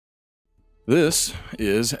This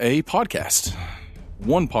is a podcast,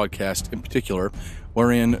 one podcast in particular,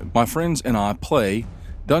 wherein my friends and I play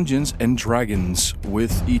Dungeons and Dragons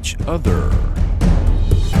with each other.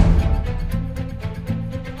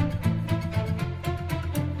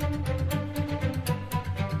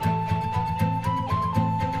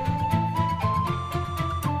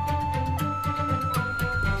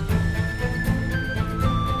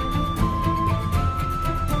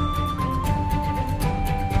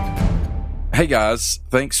 Hey guys,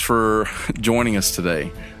 thanks for joining us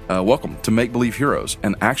today. Welcome to Make Believe Heroes,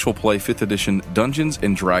 an actual play 5th edition Dungeons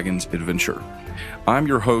and Dragons adventure. I'm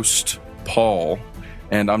your host, Paul,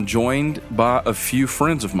 and I'm joined by a few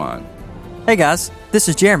friends of mine. Hey guys, this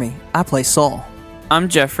is Jeremy. I play Saul. I'm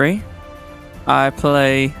Jeffrey. I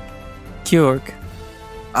play Kjorg.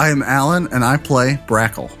 I am Alan, and I play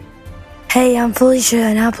Brackle. Hey, I'm Felicia,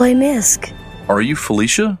 and I play Misk. Are you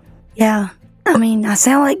Felicia? Yeah, I mean, I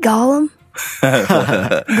sound like Gollum,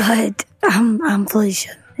 but I'm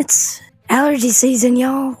Felicia. It's allergy season,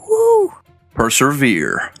 y'all. Woo!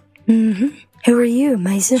 Persevere. Mm-hmm. Who are you,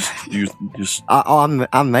 Mason? You just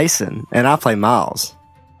I'm Mason, and I play Miles.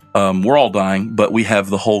 we're all dying, but we have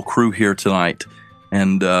the whole crew here tonight.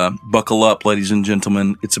 And buckle up, ladies and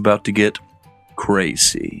gentlemen. It's about to get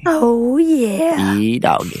crazy. Oh, yeah.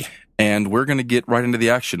 Doggy. And we're going to get right into the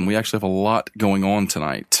action. We actually have a lot going on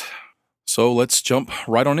tonight. So let's jump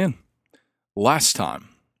right on in. Last time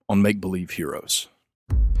on Make Believe Heroes.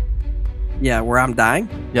 Yeah, where I'm dying?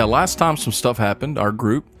 Yeah, last time some stuff happened. Our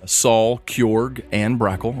group, Saul, Kjorg, and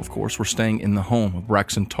Brackle, of course, were staying in the home of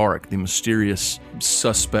Braxton Tarek, the mysterious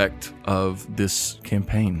suspect of this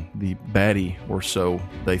campaign. The baddie, or so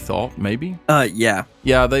they thought, maybe? Yeah.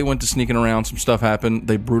 Yeah, they went to sneaking around. Some stuff happened.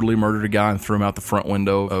 They brutally murdered a guy and threw him out the front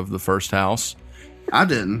window of the first house. I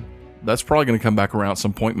didn't. That's probably going to come back around at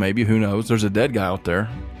some point, maybe. Who knows? There's a dead guy out there.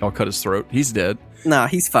 I'll cut his throat. He's dead. Nah,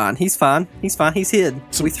 he's fine. He's fine. He's fine. He's hid.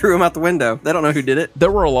 So we threw him out the window. They don't know who did it. There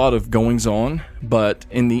were a lot of goings on, but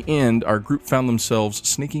in the end, our group found themselves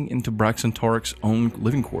sneaking into Braxton Tarek's own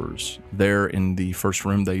living quarters. There in the first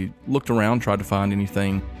room, they looked around, tried to find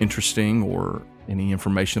anything interesting or any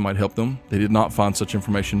information that might help them. They did not find such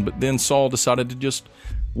information, but then Saul decided to just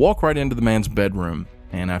walk right into the man's bedroom.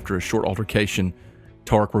 And after a short altercation,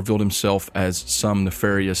 Tarek revealed himself as some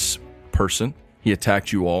nefarious person. He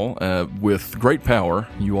attacked you all with great power.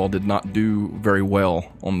 You all did not do very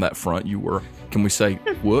well on that front. You were, can we say,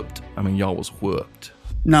 whooped? I mean, y'all was whooped.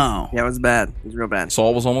 No. Yeah, it was bad. It was real bad.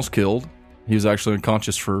 Saul was almost killed. He was actually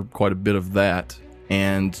unconscious for quite a bit of that.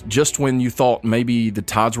 And just when you thought maybe the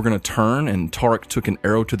tides were going to turn and Tarek took an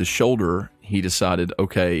arrow to the shoulder, he decided,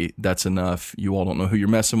 okay, that's enough. You all don't know who you're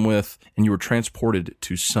messing with. And you were transported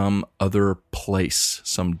to some other place,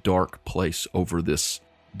 some dark place over this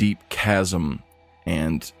deep chasm.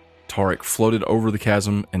 And Tarek floated over the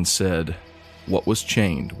chasm and said, what was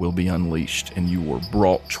chained will be unleashed. And you were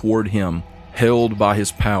brought toward him, held by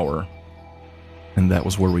his power. And that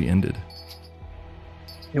was where we ended.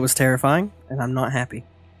 It was terrifying, and I'm not happy.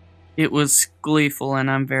 It was gleeful, and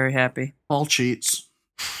I'm very happy. Paul cheats.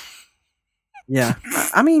 Yeah.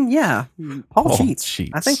 I mean, yeah. Paul cheats.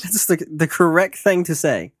 cheats. I think that's the correct thing to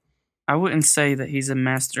say. I wouldn't say that he's a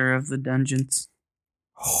master of the dungeons.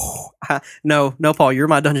 No, Paul, you're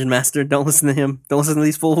my dungeon master. Don't listen to him. Don't listen to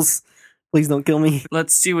these fools. Please don't kill me.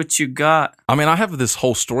 Let's see what you got. I mean, I have this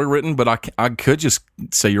whole story written, but I could just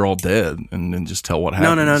say you're all dead and then just tell what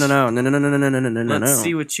happened. No. Let's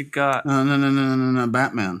see what you got. No,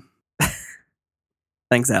 Batman.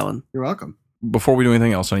 Thanks, Alan. You're welcome. Before we do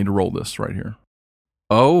anything else, I need to roll this right here.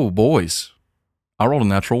 Oh, boys. I rolled a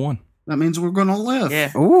natural 1. That means we're going to live.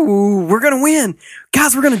 Yeah. Ooh, we're going to win.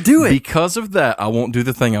 Guys, we're going to do it. Because of that, I won't do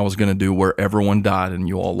the thing I was going to do where everyone died and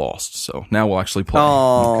you all lost. So now we'll actually play.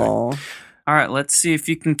 Oh. Okay. All right, let's see if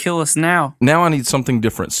you can kill us now. Now I need something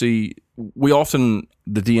different. See, we often,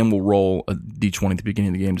 the DM will roll a d20 at the beginning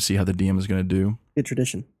of the game to see how the DM is going to do. Good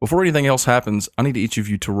tradition. Before anything else happens, I need each of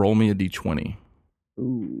you to roll me a d20.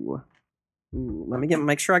 Ooh, let me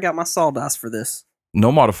make sure I got my saw dice for this.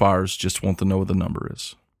 No modifiers, just want to know what the number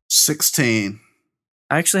is. 16.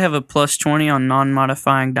 I actually have a plus 20 on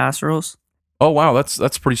non-modifying dice rolls. Oh, wow,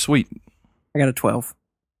 that's pretty sweet. I got a 12.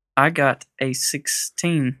 I got a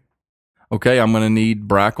 16. Okay, I'm going to need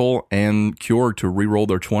Brackle and Kjorg to re-roll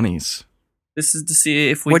their 20s. This is to see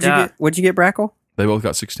if we What'd die. you get, Brackle? They both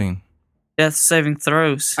got 16. Death saving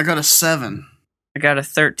throws. I got a 7. I got a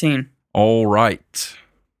 13. All right.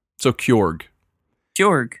 So, Kjorg,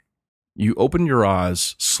 Kjorg. you open your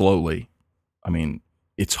eyes slowly. I mean,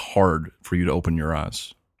 it's hard for you to open your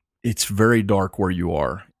eyes. It's very dark where you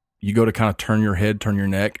are. you go to kind of turn your head, turn your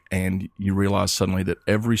neck, and you realize suddenly that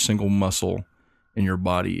every single muscle in your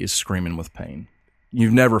body is screaming with pain.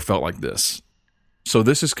 You've never felt like this. So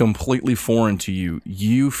this is completely foreign to you.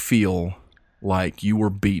 You feel like you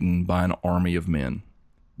were beaten by an army of men,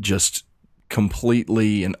 just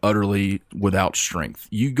completely and utterly without strength.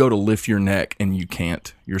 You go to lift your neck and you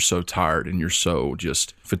can't. You're so tired and you're so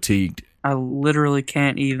just fatigued. I literally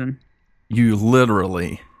can't even. You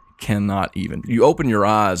literally cannot even. You open your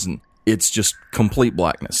eyes and it's just complete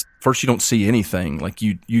blackness. First, you don't see anything. Like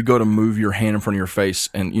you go to move your hand in front of your face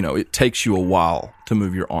and, it takes you a while to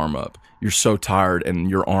move your arm up. You're so tired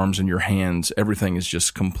and your arms and your hands, everything is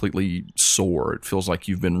just completely sore. It feels like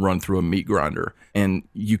you've been run through a meat grinder and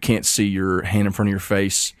you can't see your hand in front of your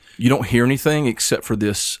face. You don't hear anything except for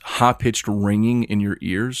this high-pitched ringing in your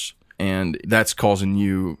ears, and that's causing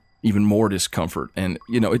you even more discomfort. And,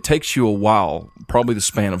 it takes you a while, probably the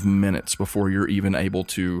span of minutes, before you're even able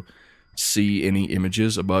to see any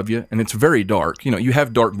images above you. And it's very dark. You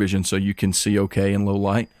have dark vision, so you can see okay in low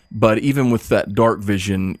light. But even with that dark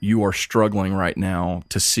vision, you are struggling right now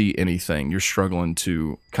to see anything. You're struggling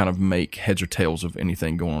to kind of make heads or tails of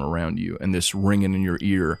anything going on around you. And this ringing in your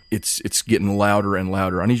ear, it's getting louder and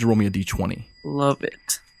louder. I need you to roll me a D20. Love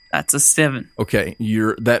it. That's a 7. Okay,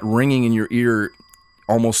 that ringing in your ear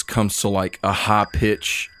almost comes to like a high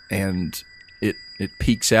pitch, and it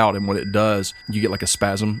peaks out, and what it does, you get like a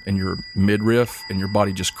spasm in your midriff, and your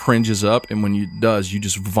body just cringes up, and when it does, you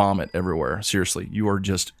just vomit everywhere. Seriously, you are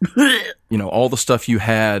just, all the stuff you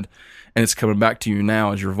had, and it's coming back to you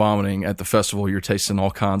now as you're vomiting at the festival. You're tasting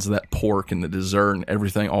all kinds of that pork and the dessert and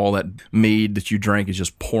everything, all that mead that you drank is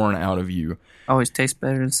just pouring out of you. Always tastes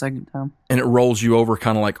better the second time. And it rolls you over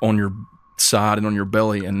kind of like on your side and on your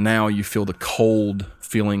belly, and now you feel the cold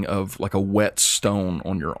feeling of like a wet stone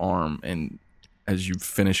on your arm, and as you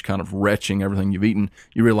finish kind of retching everything you've eaten,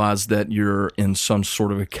 you realize that you're in some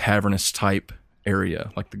sort of a cavernous type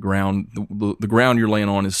area. Like the ground, the ground you're laying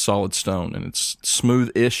on is solid stone, and it's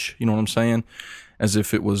smooth-ish, you know what I'm saying? As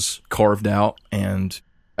if it was carved out. And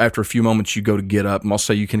after a few moments, you go to get up, and I'll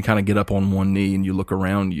say you can kind of get up on one knee, and you look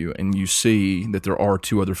around you, and you see that there are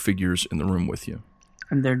 2 other figures in the room with you.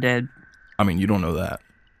 And they're dead. I mean, you don't know that.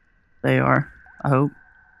 They are, I hope.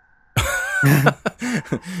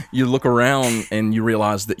 You look around and you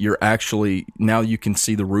realize that you're actually, now you can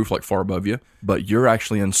see the roof like far above you, but you're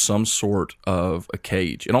actually in some sort of a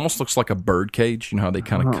cage. It almost looks like a bird cage. You know how they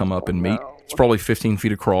kind of come up and meet? It's probably 15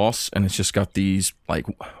 feet across, and it's just got these like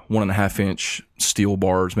 1.5-inch steel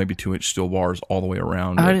bars, maybe 2-inch steel bars all the way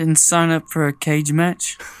around. I didn't sign up for a cage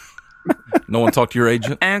match. No one talked to your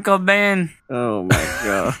agent? Uncle Ben. Oh my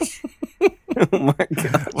gosh. Oh my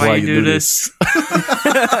god. Why you do this?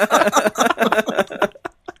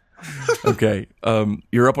 Okay.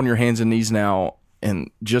 You're up on your hands and knees now,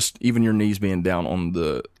 and just even your knees being down on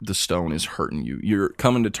the stone is hurting you. You're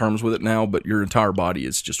coming to terms with it now, but your entire body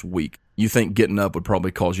is just weak. You think getting up would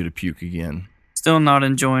probably cause you to puke again. Still not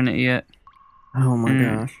enjoying it yet. Oh my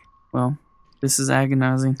gosh. Well, this is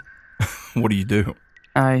agonizing. What do you do?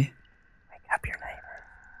 Wake Up your neighbor.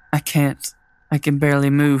 I can't. I can barely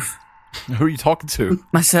move. Who are you talking to?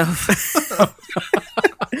 Myself.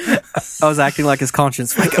 I was acting like his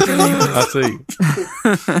conscience. Wake up your neighbor. I see.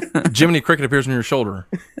 Jiminy Cricket appears on your shoulder.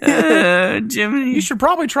 Jiminy. You should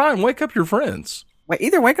probably try and wake up your friends. Wait,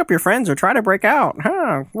 either wake up your friends or try to break out.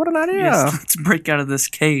 Huh? What an idea. Yes, let's break out of this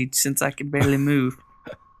cage since I can barely move.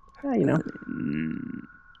 Yeah,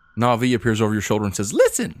 Navi appears over your shoulder and says,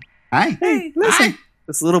 "Listen." Hey, listen.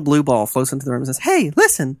 This little blue ball floats into the room and says, "Hey,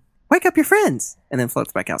 listen. Wake up your friends." And then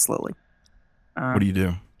floats back out slowly. What do you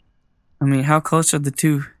do? I mean, how close are the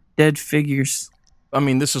 2 dead figures? I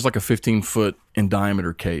mean, this is like a 15-foot in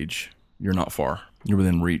diameter cage. You're not far. You're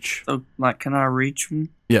within reach. So, like, can I reach them?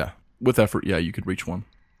 Yeah. With effort, yeah, you could reach one.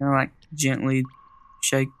 Can I, like, gently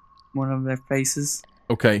shake one of their faces?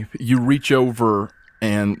 Okay. You reach over,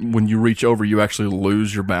 and when you reach over, you actually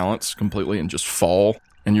lose your balance completely and just fall.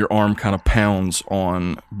 And your arm kind of pounds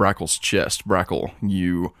on Brackle's chest. Brackle,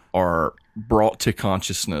 you are brought to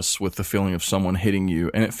consciousness with the feeling of someone hitting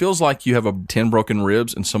you. And it feels like you have 10 broken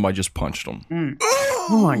ribs and somebody just punched them.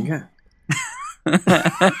 Oh my god.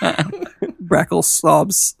 Brackle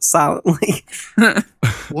sobs silently.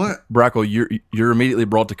 what? Brackle, you're immediately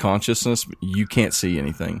brought to consciousness, but you can't see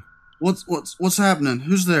anything. What's happening?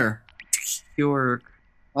 Who's there? York.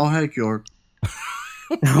 Oh, hey, York.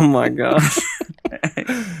 Oh my gosh.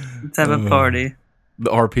 Let's have a party. The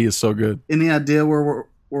RP is so good. Any idea where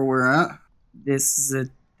we're at? This is a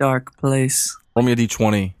dark place. Roll me a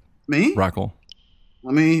D20, Me? Brackle.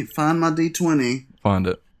 Let me find my D20. Find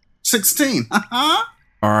it. 16.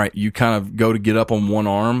 All right, you kind of go to get up on one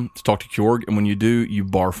arm to talk to Kjorg, and when you do, you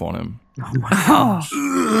barf on him.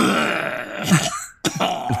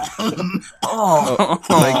 Oh.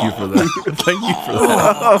 Thank you for that. Thank you for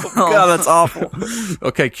that. Oh, God, that's awful.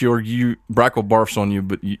 Okay, Kjorg, Brackle barfs on you,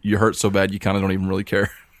 but you hurt so bad you kind of don't even really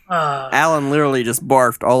care. Alan literally just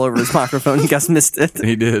barfed all over his microphone. You guys missed it.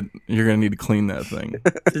 He did. You're going to need to clean that thing.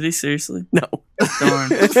 Did he seriously? No.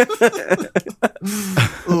 Darn.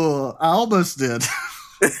 Ugh, I almost did.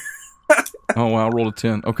 Oh, wow, I rolled a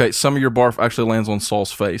 10. Okay, some of your barf actually lands on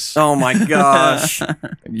Saul's face. Oh, my gosh.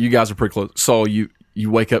 You guys are pretty close. Saul, you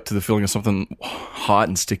wake up to the feeling of something hot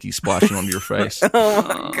and sticky splashing onto your face. Oh,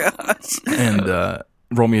 my gosh. And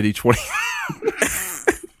roll me a d20.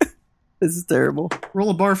 This is terrible.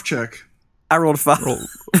 Roll a barf check. I rolled a 5.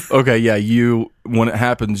 Okay, yeah, when it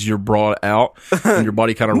happens, you're brought out, and your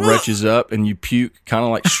body kind of retches up, and you puke kind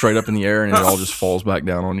of like straight up in the air, and it all just falls back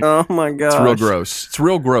down on you. Oh, my gosh. It's real gross. It's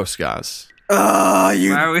real gross, guys. Oh,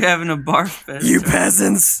 you Why are we having a barf fest? You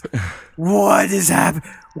peasants! What is happening?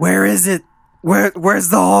 Where is it? Where's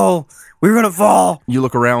the hole? We're gonna fall. You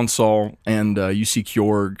look around, Saul, and you see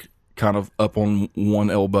Kjorg kind of up on one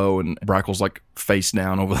elbow, and Brackle's like face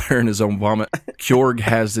down over there in his own vomit. Kjorg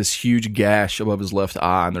has this huge gash above his left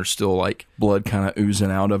eye, and there's still like blood kind of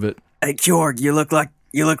oozing out of it. Hey, Kjorg, you look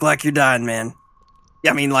like you're dying, man.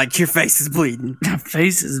 I mean, like your face is bleeding. My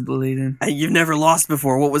face is bleeding. Hey, you've never lost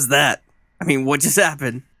before. What was that? I mean, what just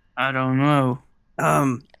happened? I don't know.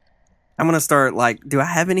 I'm gonna start like. Do I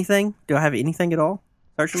have anything? Do I have anything at all?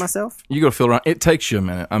 Searching myself. You go feel around. It takes you a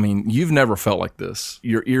minute. I mean, you've never felt like this.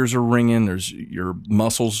 Your ears are ringing. Your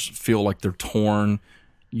muscles feel like they're torn.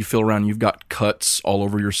 You feel around. You've got cuts all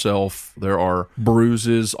over yourself. There are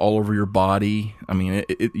bruises all over your body. I mean,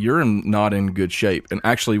 you're not in good shape. And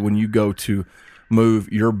actually, when you go to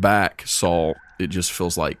move your back, Saul, it just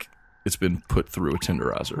feels like it's been put through a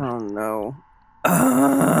tenderizer. Oh no.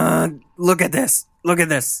 Look at this. Look at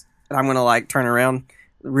this. And I'm gonna like turn around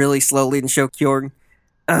really slowly and show Kjorg.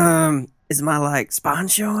 Is my like spine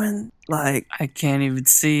showing? Like I can't even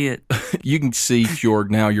see it. You can see Kjorg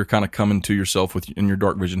now. You're kind of coming to yourself and your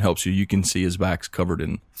dark vision helps you. You can see his back's covered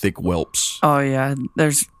in thick whelps. Oh yeah,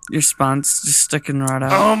 there's your spine's just sticking right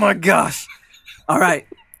out. oh my gosh. All right.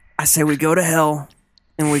 I say we go to hell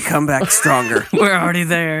and we come back stronger. We're already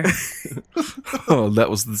there. Oh, that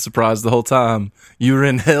was the surprise the whole time. You were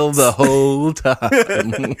in hell the whole time.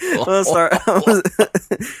 I'm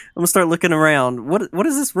gonna start looking around. What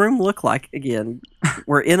does this room look like again?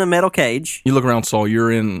 We're in a metal cage. You look around, Saul.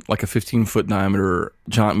 You're in like a 15-foot diameter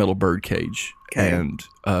giant metal bird cage. Okay. And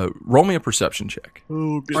roll me a perception check.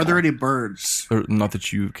 Are there any birds? Or not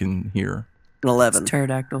that you can hear. An 11.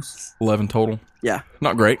 Pterodactyls. 11 total. Yeah.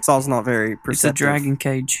 Not great. Saul's not very It's a perceptive. dragon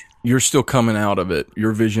cage. You're still coming out of it.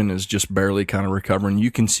 Your vision is just barely kind of recovering.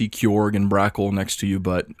 You can see Kjorg and Brackle next to you,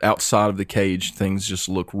 but outside of the cage, things just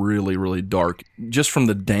look really, really dark. Just from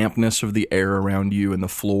the dampness of the air around you and the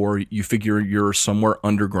floor, you figure you're somewhere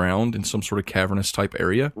underground in some sort of cavernous type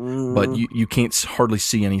area, but you can't hardly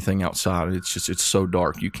see anything outside. It's so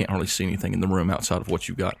dark. You can't hardly see anything in the room outside of what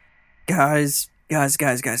you got. Guys.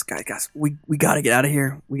 We gotta get out of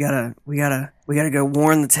here. We gotta go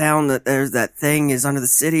warn the town that there's that thing is under the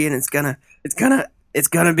city and it's gonna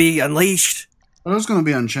be unleashed. I was going to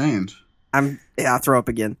be unchained. I throw up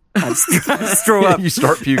again. I just throw up. You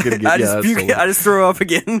start puking again. I just throw up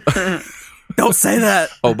again. Don't say that.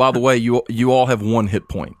 Oh, by the way, you all have 1 hit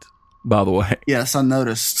point. By the way, Yes, I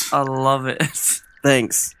noticed. I love it.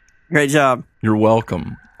 Thanks. Great job. you're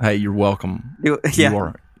welcome. Hey, you're welcome.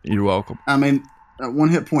 Yeah. You're welcome. I mean, 1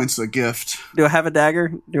 hit point's a gift. Do I have a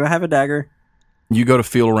dagger? You go to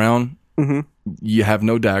feel around. Mm-hmm. You have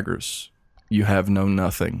no daggers. You have no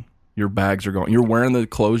nothing. Your bags are gone. You're wearing the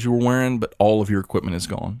clothes you were wearing, but all of your equipment is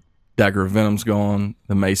gone. Dagger of Venom's gone.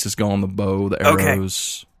 The mace is gone. The bow, the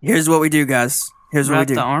arrows. Here's what we do, guys. Here's what we Not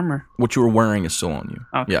do. the armor. What you were wearing is still on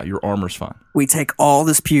you. Okay. Yeah, your armor's fine. We take all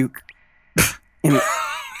this puke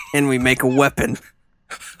and we make a weapon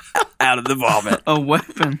out of the vomit. A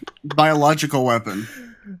weapon. Biological weapon.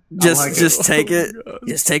 Just take it.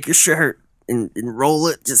 Just take your shirt and roll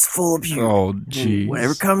it just full of puke. Oh, jeez.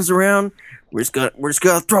 Whatever comes around, we're just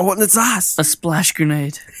gonna throw it in its eyes. A splash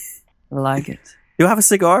grenade. I like it. Do I have a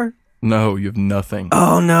cigar? No, you have nothing.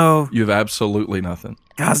 Oh no, You have absolutely nothing.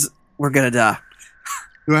 guys, we're gonna die.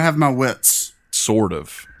 Do I have my wits? Sort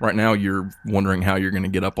of. Right now, you're wondering how you're going to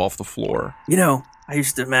get up off the floor. You know, I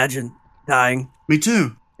used to imagine dying. Me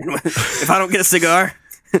too. If I don't get a cigar,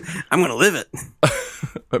 I'm gonna live it.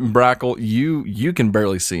 Brackle, you can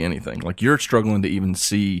barely see anything. Like, you're struggling to even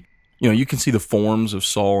see. You know, you can see the forms of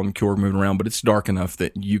Saul and Kjorg moving around, but it's dark enough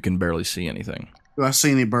that you can barely see anything. Do I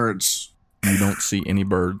see any birds? You don't see any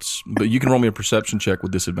birds, but you can roll me a perception check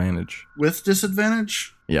with disadvantage. With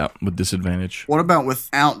disadvantage? Yeah, with disadvantage. What about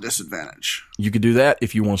without disadvantage? You could do that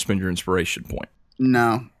if you want to spend your inspiration point.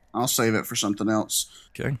 No, I'll save it for something else.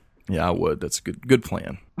 Okay. Yeah, I would. That's a good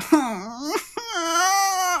plan.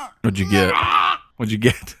 What'd you get? What'd you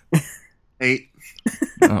get? 8.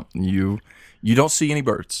 Oh, you don't see any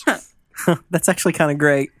birds. That's actually kind of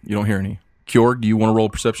great. You don't hear any. Kjorg, do you want to roll a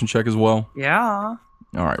perception check as well? Yeah.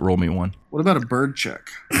 All right, roll me one. What about a bird check?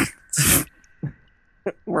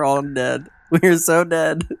 We're all dead. We're so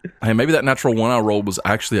dead. Hey, maybe that natural one I rolled was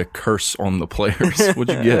actually a curse on the players.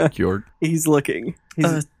 What'd you get, Kjorg? He's looking.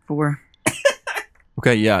 He's 4.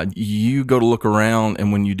 Okay, yeah, you go to look around,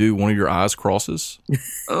 and when you do, one of your eyes crosses,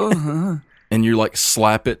 Oh. and you like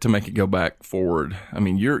slap it to make it go back forward. I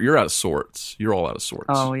mean, you're out of sorts. You're all out of sorts.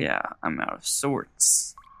 Oh yeah, I'm out of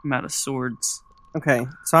sorts. I'm out of swords. Okay,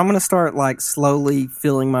 so I'm gonna start like slowly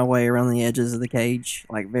feeling my way around the edges of the cage,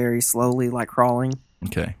 like very slowly, like crawling.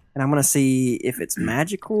 Okay. And I'm gonna see if it's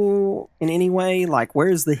magical in any way. Like,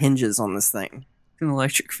 where's the hinges on this thing? An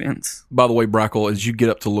electric fence. By the way, Brackle, as you get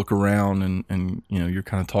up to look around and you know you're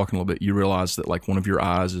kind of talking a little bit, you realize that like one of your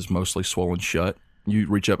eyes is mostly swollen shut. You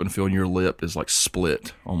reach up and feel your lip is like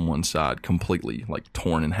split on one side, completely like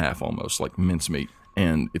torn in half, almost like mincemeat,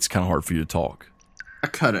 and it's kind of hard for you to talk. I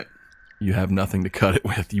cut it. You have nothing to cut it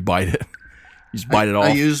with. You bite it. You just bite it off.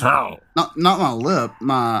 I use not my lip,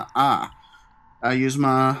 my eye. I use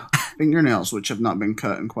my fingernails, which have not been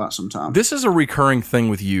cut in quite some time. This is a recurring thing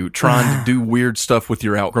with you, trying to do weird stuff with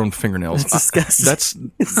your outgrown fingernails. It's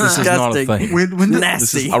disgusting. This is not a disgusting. thing. When did,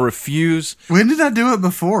 Nasty. I refuse. when did I do it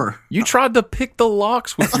before? You tried to pick the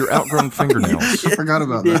locks with your outgrown fingernails. I forgot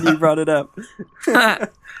about Did you that. brought it up?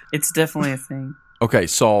 It's definitely a thing. Okay,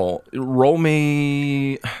 Saul, roll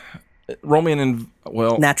me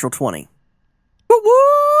well, Natural 20.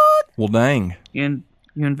 What? well, dang. You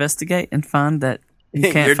investigate and find that you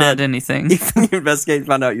You're can't find dead. anything. You investigate and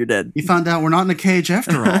find out you're dead. You find out we're not in a cage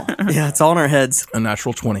after all. Yeah, it's all in our heads. A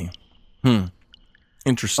natural 20.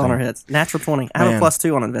 Interesting. On our heads. Natural 20. I have Man. a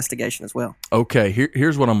 +2 on investigation as well. Okay,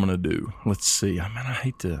 here's what I'm gonna do. Let's see. I mean, I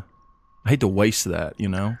hate to waste that, you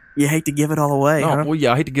know. You hate to give it all away, No, huh? well,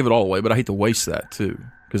 yeah, I hate to give it all away, but I hate to waste that too.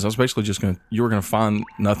 Because I was basically just you were gonna find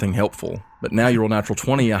nothing helpful. But now you roll natural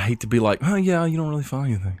 20. I hate to be like, oh yeah, you don't really find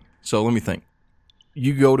anything. So let me think.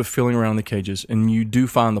 You go to feeling around the cages, and you do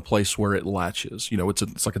find the place where it latches. You know,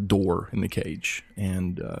 it's like a door in the cage,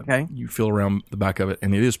 and Okay. you feel around the back of it,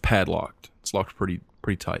 and it is padlocked. It's locked pretty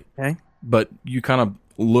tight. Okay. But you kind of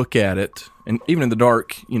look at it, and even in the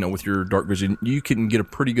dark, you know, with your dark vision, you can get a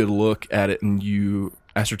pretty good look at it, and you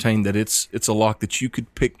ascertain that it's a lock that you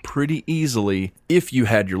could pick pretty easily if you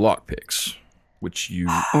had your lock picks, which you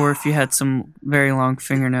Or if you had some very long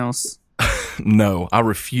fingernails. no, I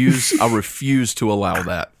refuse to allow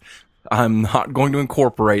that. I'm not going to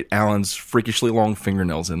incorporate Alan's freakishly long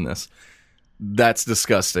fingernails in this. That's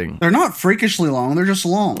disgusting. They're not freakishly long, they're just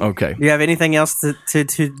long. Okay. Do you have anything else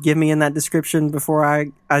to give me in that description before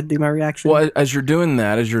I do my reaction? Well, as you're doing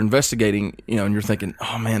that, as you're investigating, you know, and you're thinking,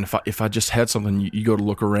 oh man, if I just had something, you go to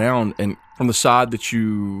look around, and from the side that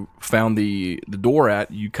you found the door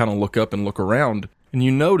at, you kind of look up and look around, and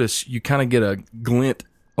you notice you kind of get a glint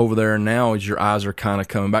over there. And now, as your eyes are kind of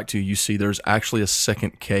coming back to you, you see there's actually a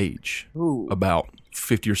second cage Ooh. about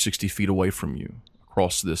 50 or 60 feet away from you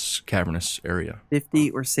across this cavernous area.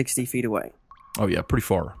 50 or 60 feet away. Oh yeah, pretty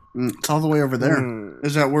far. It's all the way over there.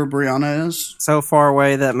 Is that where Brianna is? So far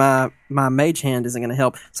away that my mage hand isn't going to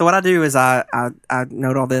help. So what I do is I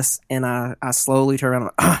note all this, and I slowly turn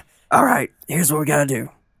around. And all right, here's what we got to do.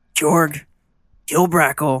 Jorg, kill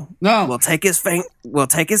Brackle. No, We'll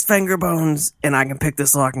take his finger bones, and I can pick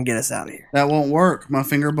this lock and get us out of here. that won't work. My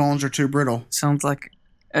finger bones are too brittle. Sounds like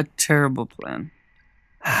a terrible plan.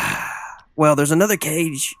 Well, there's another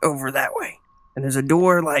cage over that way, and there's a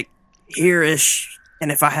door like here-ish.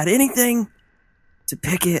 And if I had anything to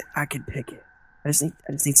pick it, I could pick it. I just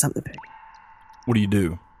need something to pick. What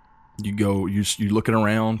do? You go, you looking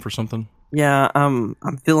around for something? Yeah, I'm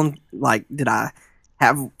feeling like, did I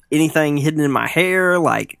have anything hidden in my hair?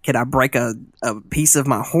 Like, could I break a piece of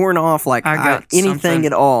my horn off? Like, I got anything something.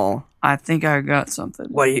 at all? I think I got something.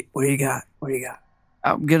 What do you got? What do you got?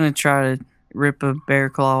 I'm gonna try to rip a bear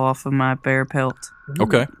claw off of my bear pelt.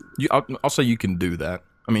 Okay. I'll say you can do that.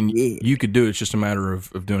 I mean, Yeah. you could do it. It's just a matter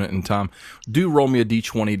of doing it in time. Do roll me a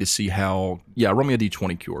d20 to see how... Yeah, roll me a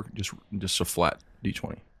d20 cure. Just a flat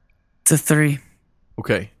d20. It's a 3.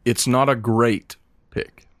 Okay. It's not a great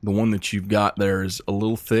pick. The one that you've got there is a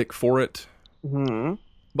little thick for it, Hmm.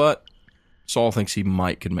 but Saul thinks he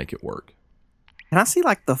could make it work. Can I see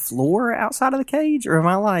like the floor outside of the cage, or am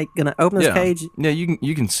I like gonna open this cage? Yeah,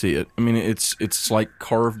 you can see it. I mean, it's like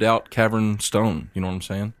carved out cavern stone. You know what I'm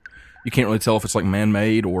saying? You can't really tell if it's like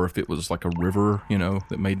man-made or if it was like a river,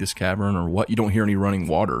 that made this cavern or what. You don't hear any running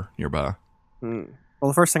water nearby. Well,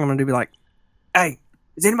 the first thing I'm gonna do be like, "Hey,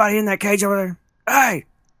 is anybody in that cage over there? Hey!"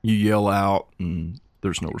 You yell out, and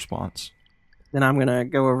there's no response. Then I'm gonna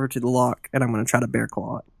go over to the lock and I'm gonna try to bear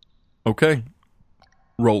claw it. Okay,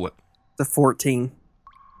 roll it. The 14.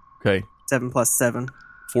 Okay, 7 plus 7.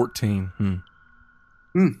 14.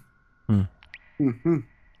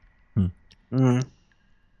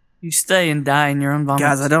 You stay and die in your own vomit.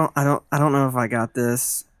 Guys, I don't know if I got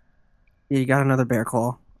this. Yeah, you got another bear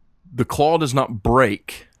claw. The claw does not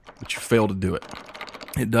break, but you fail to do it.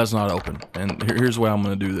 It does not open. And here's the way I'm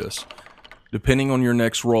going to do this. Depending on your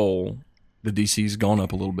next roll, the DC's gone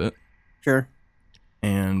up a little bit. Sure.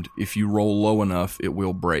 And if you roll low enough, it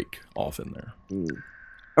will break off in there.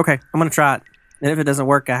 Okay, I'm gonna try it. And if it doesn't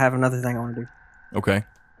work, I have another thing I want to do. Okay.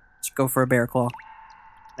 Just go for a bear claw.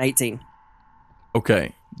 18.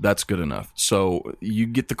 Okay, that's good enough. So you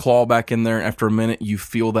get the claw back in there. And after a minute, you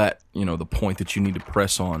feel that, the point that you need to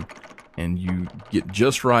press on. And you get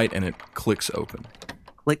just right, and it clicks open.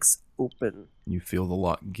 Clicks open. You feel the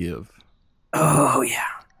lock give. Oh, yeah.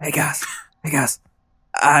 Hey, guys.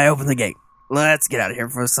 I open the gate. Let's get out of here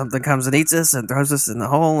before something comes and eats us and throws us in the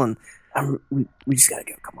hole, and we just gotta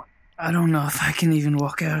go. Come on. I don't know if I can even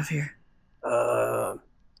walk out of here. Well,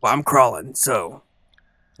 I'm crawling, so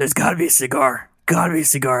there's gotta be a cigar. Gotta be a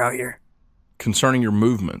cigar out here. Concerning your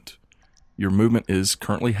movement is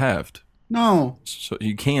currently halved. No. So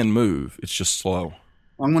you can move. It's just slow.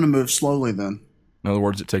 I'm going to move slowly then. In other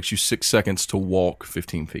words, it takes you 6 seconds to walk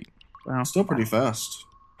 15 feet. Wow. Still pretty fast.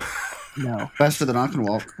 No. Faster than I can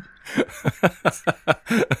walk.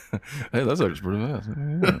 Hey, that's actually pretty fast.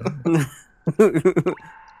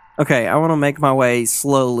 Okay, I want to make my way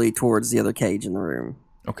slowly towards the other cage in the room.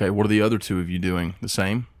 Okay, what are the other two of you doing? The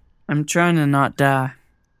same? I'm trying to not die.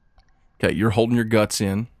 Okay, you're holding your guts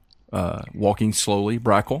in, walking slowly.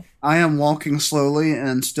 Brackle? I am walking slowly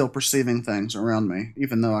and still perceiving things around me,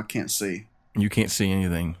 even though I can't see. You can't see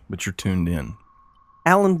anything, but you're tuned in.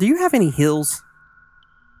 Alan, do you have any heals?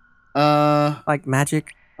 Like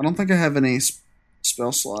magic? I don't think I have any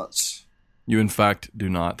spell slots. You, in fact, do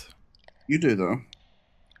not. You do, though.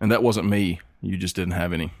 And that wasn't me. You just didn't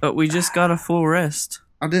have any. But we just got a full rest.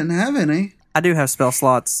 I didn't have any. I do have spell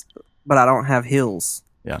slots, but I don't have heals.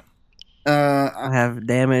 Yeah. I have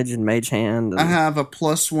damage and mage hand. I have a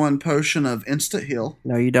 +1 potion of instant heal.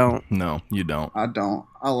 No, you don't. No, you don't. I don't.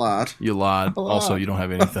 I lied. You lied. I lied. Also, you don't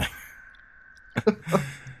have anything.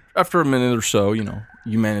 After a minute or so,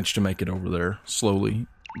 you manage to make it over there slowly.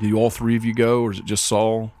 Do you all three of you go, or is it just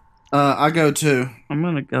Saul? I go too. I'm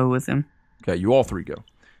going to go with him. Okay, you all three go.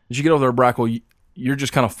 As you get over there, Brackle, you're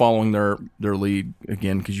just kind of following their lead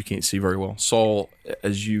again because you can't see very well. Saul,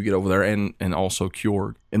 as you get over there, and also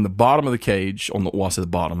Kjorg, in the bottom of the cage, I say the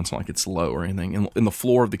bottom, it's not like it's low or anything, in the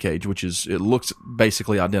floor of the cage, it looks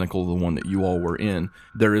basically identical to the one that you all were in,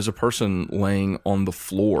 there is a person laying on the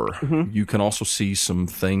floor. Mm-hmm. You can also see some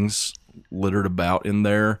things littered about in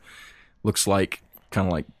there. Looks like kind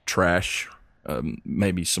of like trash,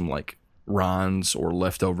 maybe some like rinds or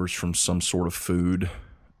leftovers from some sort of food.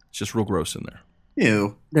 It's just real gross in there.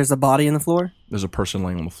 Ew. There's a body in the floor. There's a person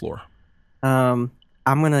laying on the floor. I'm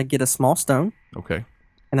gonna get a small stone. Okay.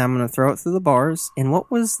 And I'm gonna throw it through the bars. And what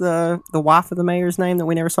was the wife of the mayor's name that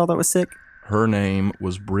we never saw that was sick? Her name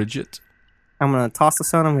was Bridget. I'm gonna toss the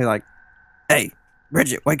stone and be like, "Hey,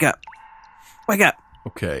 Bridget, wake up! Wake up!"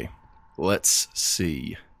 Okay. Let's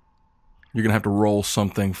see. You're gonna have to roll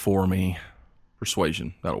something for me.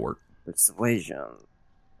 Persuasion. That'll work. Persuasion.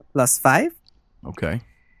 +5. Okay.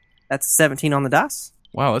 That's 17 on the dice.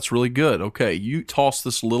 Wow, that's really good. Okay, you toss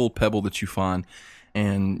this little pebble that you find,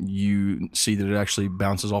 and you see that it actually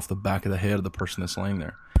bounces off the back of the head of the person that's laying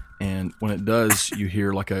there. And when it does, you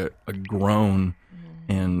hear like a groan,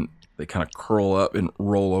 and they kind of curl up and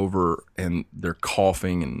roll over, and they're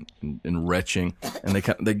coughing and retching, and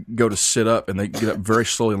they go to sit up, and they get up very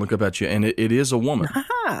slowly and look up at you, and it is a woman.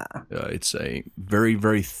 It's a very,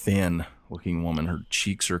 very thin looking woman. Her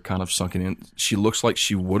cheeks are kind of sunken in. She looks like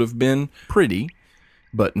she would have been pretty,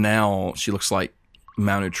 but now she looks like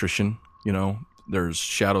malnutrition. There's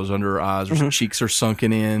shadows under her eyes. Her cheeks are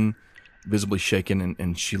sunken in, visibly shaken,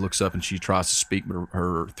 and she looks up and she tries to speak, but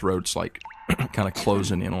her throat's like kind of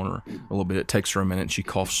closing in on her a little bit. It takes her a minute, and she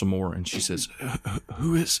coughs some more, and she says,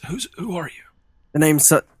 who are you? The name's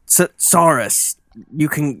Saurus. You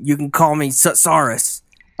can call me Saurus.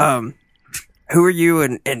 Who are you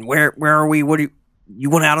and where are we? You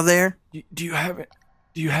want out of there? Do you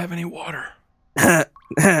have any water?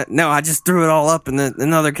 No, I just threw it all up in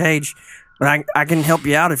another cage. But I can help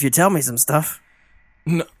you out if you tell me some stuff.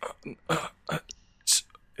 No,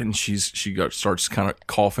 and she starts kind of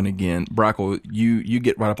coughing again. Brackle, you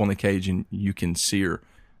get right up on the cage and you can see her,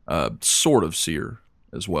 sort of see her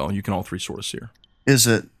as well. You can all three sort of see her. Is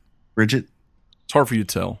it Bridget? It's hard for you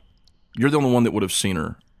to tell. You're the only one that would have seen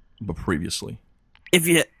her, but previously. If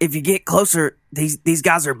you get closer, these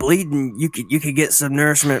guys are bleeding. You could get some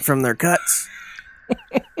nourishment from their cuts.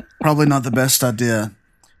 Probably not the best idea.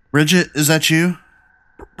 Bridget, is that you?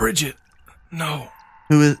 Bridget, no.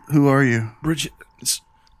 Who are you? Bridget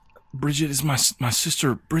is my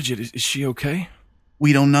sister. Bridget, is she okay?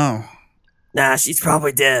 We don't know. Nah, she's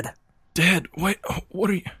probably dead. Dead? Wait, what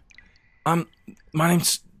are you? My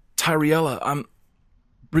name's Tyriella. I'm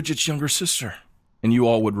Bridget's younger sister. And you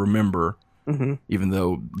all would remember, even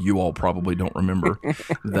though you all probably don't remember,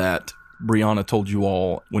 that Brianna told you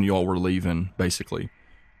all when you all were leaving, basically.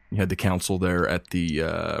 You had the council there at the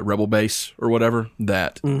rebel base or whatever,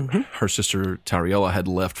 that her sister Tyriella had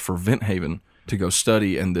left for Vent Haven to go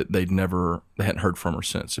study, and that they hadn't heard from her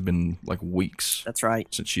since. It'd been like weeks. That's right.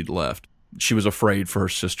 Since she'd left. She was afraid for her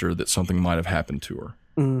sister that something might have happened to her.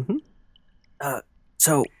 Mm-hmm.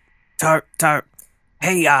 So,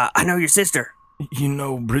 hey, I know your sister. You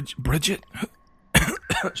know Bridget?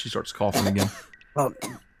 She starts coughing again. Well,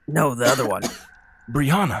 no, the other one.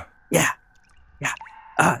 Brianna. Yeah.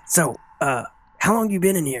 So, how long you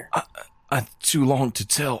been in here? Too long to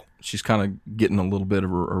tell. She's kind of getting a little bit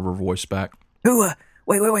of her voice back. Who,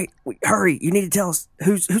 wait, hurry. You need to tell us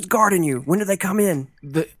who's guarding you. When do they come in?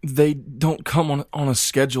 They don't come on a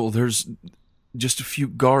schedule. There's just a few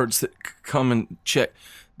guards that come and check.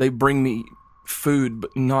 They bring me food,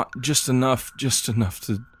 but not just enough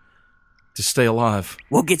to stay alive.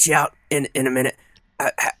 We'll get you out in a minute.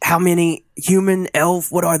 How many? Human,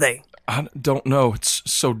 elf, what are they? I don't know. It's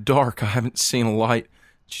so dark. I haven't seen a light.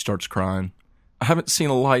 She starts crying. I haven't seen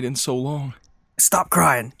a light in so long. Stop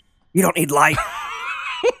crying. You don't need light.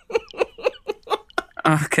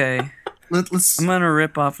 Okay. Let's. I'm gonna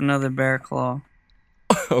rip off another bear claw.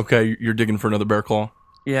 Okay, you're digging for another bear claw?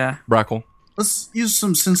 Yeah. Brackle? Let's use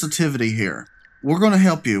some sensitivity here. We're going to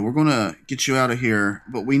help you. We're going to get you out of here,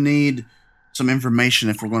 but we need some information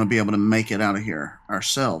if we're going to be able to make it out of here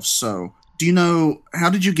ourselves. So, do you know, how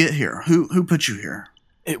did you get here? Who put you here?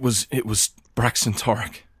 It was Braxton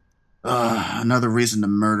Tarek. Another reason to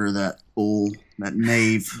murder that fool, that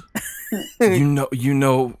knave. You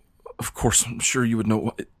know, of course, I'm sure you would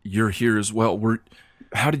know you're here as well.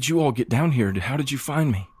 How did you all get down here? How did you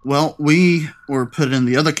find me? Well, we were put in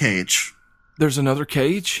the other cage. There's another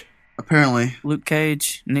cage? Apparently. Luke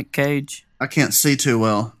Cage, Nick Cage. I can't see too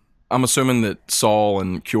well. I'm assuming that Saul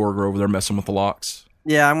and Kjorg are over there messing with the locks.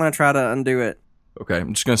 Yeah, I'm going to try to undo it. Okay,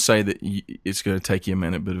 I'm just going to say that it's going to take you a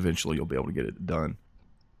minute, but eventually you'll be able to get it done.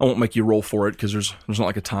 I won't make you roll for it because there's not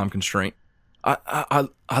like a time constraint. I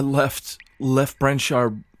left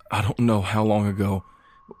Branshire, I don't know how long ago.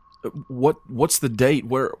 What's the date?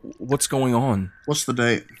 What's going on? What's the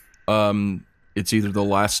date? It's either the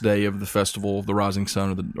last day of the Festival of the Rising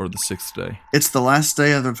Sun or the sixth day. It's the last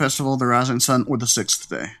day of the Festival of the Rising Sun or the sixth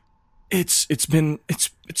day. It's been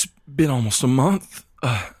almost a month.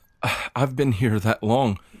 I've been here that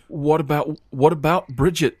long. What about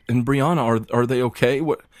Bridget and Brianna? Are they okay?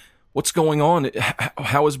 What's going on?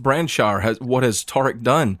 How is Branshire? What has Tarek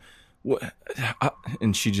done?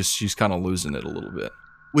 And she's kind of losing it a little bit.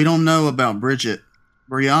 We don't know about Bridget.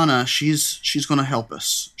 Brianna, she's going to help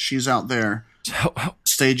us. She's out there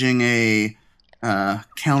staging a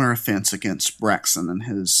counteroffense against Braxton and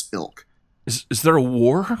his ilk. Is there a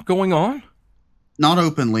war going on? Not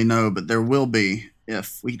openly, no, but there will be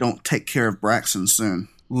if we don't take care of Braxton soon.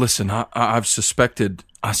 Listen, I suspected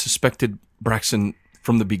Braxton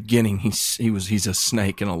from the beginning. He's a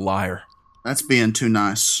snake and a liar. That's being too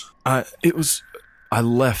nice. I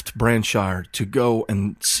left Branshire to go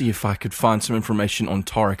and see if I could find some information on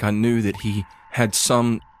Tarek. I knew that he had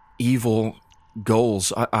some evil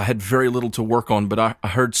goals. I had very little to work on, but I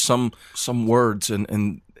heard some words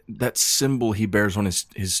and that symbol he bears on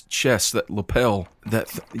his chest, that lapel,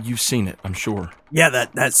 you've seen it, I'm sure. Yeah,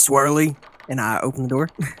 that swirly. And I open the door.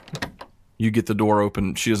 You get the door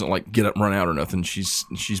open. She doesn't like get up and run out or nothing.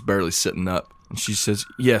 She's barely sitting up. And she says,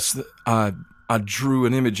 "Yes, I drew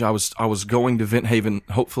an image. I was going to Vent Haven,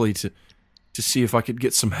 hopefully to see if I could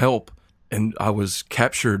get some help, and I was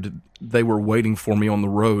captured. They were waiting for me on the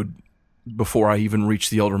road before I even reached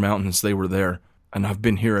the Elder Mountains. They were there, and I've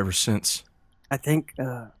been here ever since." I think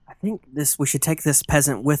we should take this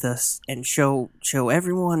peasant with us and show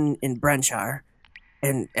everyone in Branshire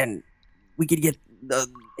and we could get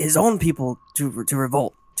his own people to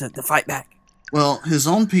revolt, to fight back. Well, his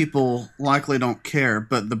own people likely don't care,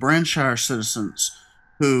 but the Branshire citizens,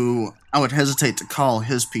 who I would hesitate to call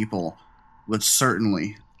his people, would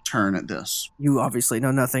certainly turn at this. You obviously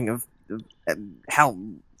know nothing of how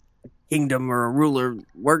a kingdom or a ruler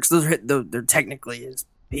works. They're technically his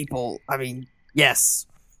people. I mean, yes.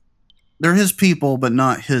 They're his people, but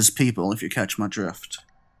not his people, if you catch my drift.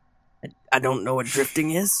 I don't know what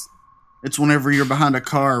drifting is. It's whenever you're behind a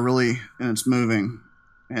car, really, and it's moving,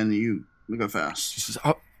 and you go fast. She says,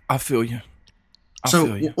 I feel you.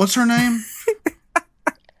 So, what's her name?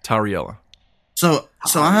 Tyriella. So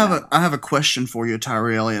I have a question for you,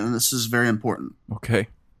 Tyriella, and this is very important. Okay.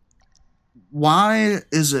 Why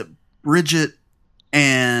is it Bridget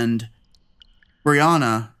and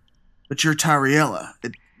Brianna, but you're Tyriella?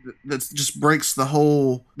 That just breaks the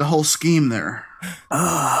whole scheme there.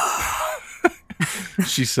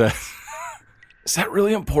 She said, is that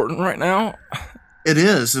really important right now? It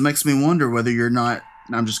is. It makes me wonder whether you're not...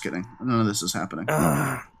 No, I'm just kidding. None of this is happening.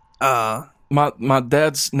 My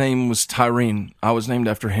dad's name was Tyrene. I was named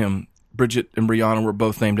after him. Bridget and Brianna were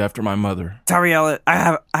both named after my mother. Tyriella,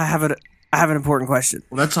 I have an important question.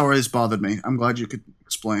 Well, that's always bothered me. I'm glad you could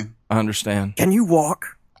explain. I understand. Can you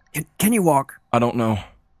walk? Can you walk? I don't know.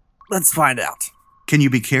 Let's find out. Can you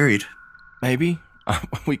be carried? Maybe.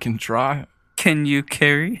 We can try. Can you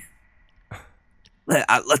carry?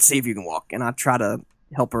 Let's see if you can walk. And I try to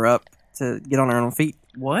help her up to get on her own feet.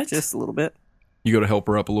 What? Just a little bit. You go to help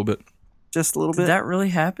her up a little bit. Just a little Did bit. that really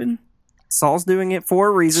happen? Saul's doing it for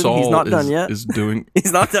a reason. Saul He's not done yet. Is doing.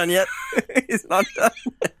 He's not done yet. He's not done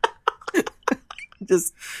yet.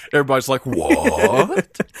 Just Everybody's like,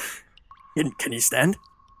 what? Can you stand?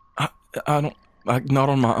 I don't. Not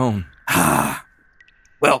on my own.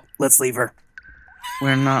 Well, let's leave her.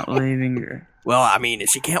 We're not leaving her. Well, I mean, if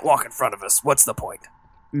she can't walk in front of us, what's the point?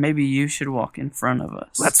 Maybe you should walk in front of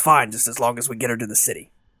us. That's fine, just as long as we get her to the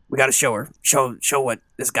city. We gotta show her. Show what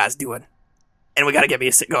this guy's doing. And we gotta get me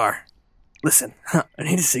a cigar. Listen, I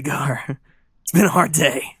need a cigar. It's been a hard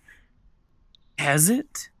day. Has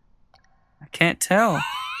it? I can't tell.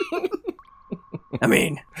 I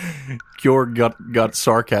mean, Kjorg got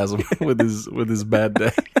sarcasm with his bad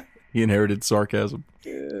day. He inherited sarcasm.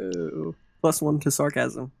 +1 to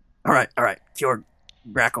sarcasm. All right. Kjorg,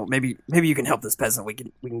 Grackle, maybe you can help this peasant. We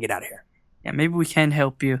can get out of here. Yeah, maybe we can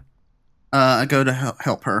help you. I go to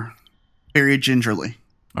help her. Very gingerly.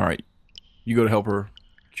 All right. You go to help her.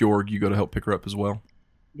 Kjorg, you go to help pick her up as well.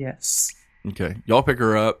 Yes. Okay. Y'all pick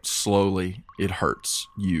her up slowly. It hurts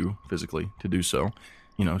you physically to do so.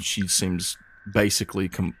 You know, she seems basically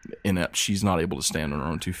inept. She's not able to stand on her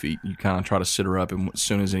own 2 feet. You kind of try to sit her up, and as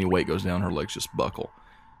soon as any weight goes down, her legs just buckle.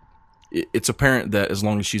 It's apparent that as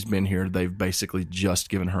long as she's been here, they've basically just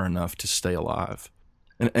given her enough to stay alive.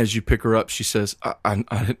 And as you pick her up, she says, I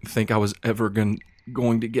didn't think I was ever going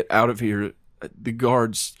to get out of here. The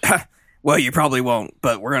guards... Well, you probably won't,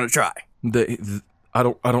 but we're going to try. I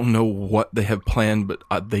don't know what they have planned, but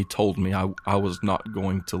they told me I was not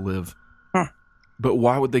going to live. Huh. But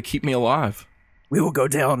why would they keep me alive? We will go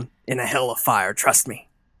down in a hell of fire, trust me.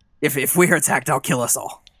 If we're attacked, I'll kill us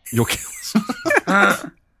all. You'll kill us.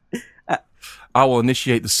 I will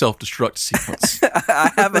initiate the self-destruct sequence. I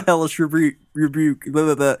have a hellish rebuke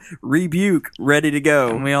ready to go.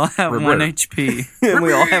 And we all have 1 HP. And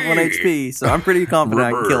we all have 1 HP, so I'm pretty confident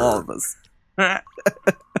I can kill all of us.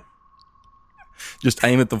 Just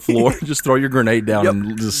aim at the floor. Just throw your grenade down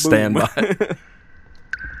and just stand Boom. by.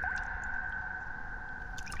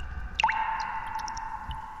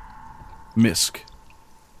 Misk.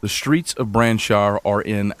 The streets of Branshire are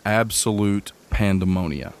in absolute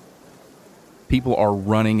pandemonia. People are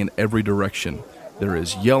running in every direction. There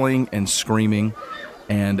is yelling and screaming,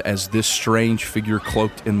 and as this strange figure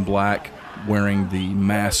cloaked in black, wearing the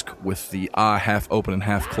mask with the eye half open and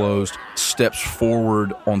half closed, steps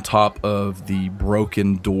forward on top of the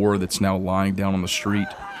broken door that's now lying down on the street.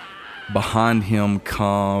 Behind him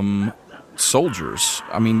come soldiers.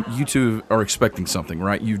 I mean, you two are expecting something,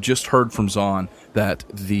 right? You've just heard from Zahn that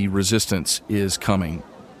the resistance is coming.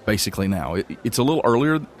 Basically now. It's a little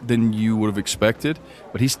earlier than you would have expected,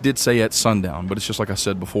 but he did say at sundown, but it's just like I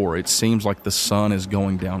said before, it seems like the sun is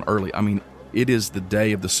going down early. I mean, it is the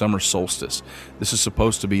day of the summer solstice. This is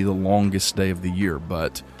supposed to be the longest day of the year,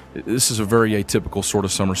 but this is a very atypical sort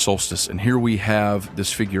of summer solstice, and here we have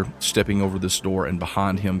this figure stepping over this door, and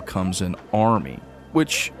behind him comes an army,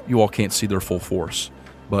 which you all can't see their full force,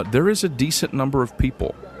 but there is a decent number of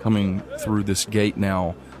people coming through this gate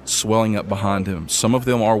now, swelling up behind him. Some of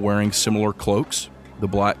them are wearing similar cloaks, the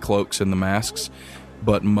black cloaks and the masks,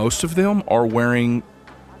 but most of them are wearing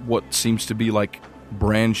what seems to be like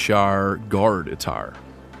Brandshire guard attire.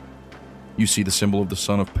 You see the symbol of the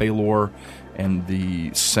son of Pelor and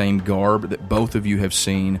the same garb that both of you have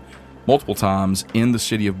seen multiple times in the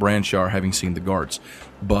city of Brandshire, having seen the guards.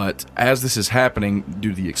 But as this is happening, due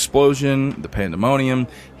to the explosion, the pandemonium,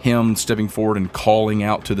 him stepping forward and calling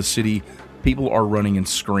out to the city, people are running and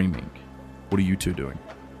screaming. What are you two doing?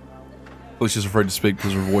 Felicia's afraid to speak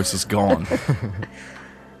because her voice is gone.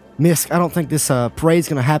 Misk, I don't think this parade's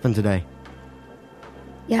going to happen today.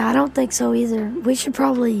 Yeah, I don't think so either. We should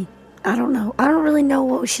probably, I don't know. I don't really know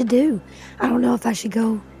what we should do. I don't know if I should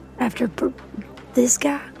go after this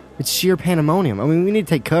guy. It's sheer pandemonium. I mean, we need to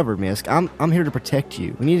take cover, Misk. I'm here to protect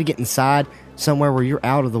you. We need to get inside somewhere where you're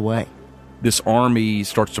out of the way. This army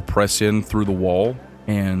starts to press in through the wall,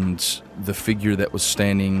 and the figure that was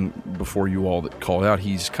standing before you all that called out,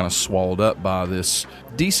 he's kind of swallowed up by this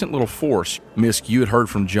decent little force. Misk, you had heard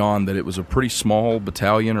from John that it was a pretty small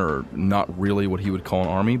battalion, or not really what he would call an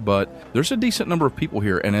army, but there's a decent number of people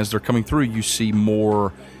here, and as they're coming through, you see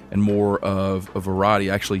more and more of a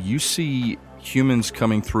variety. Actually, you see humans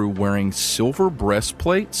coming through wearing silver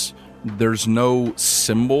breastplates. There's no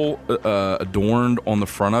symbol adorned on the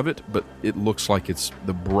front of it, but it looks like it's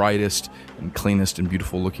the brightest and cleanest and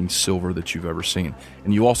beautiful looking silver that you've ever seen.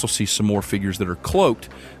 And you also see some more figures that are cloaked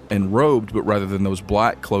and robed, but rather than those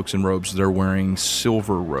black cloaks and robes, they're wearing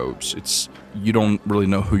silver robes. You don't really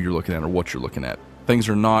know who you're looking at or what you're looking at. Things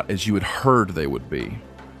are not as you had heard they would be.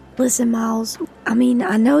 Listen, Miles, I mean,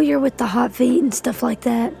 I know you're with the hot feet and stuff like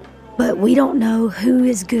that, but we don't know who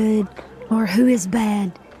is good or who is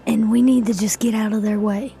bad, and we need to just get out of their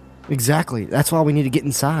way. Exactly. That's why we need to get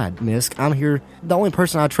inside, Misk. I'm here. The only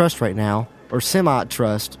person I trust right now, or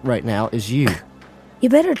semi-trust right now, is you. You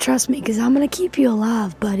better trust me, because I'm going to keep you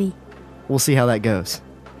alive, buddy. We'll see how that goes.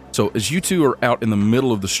 So as you two are out in the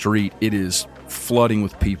middle of the street, it is flooding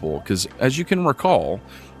with people, because as you can recall,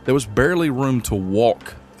 there was barely room to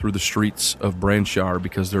walk through the streets of Brandshire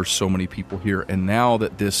because there's so many people here. And now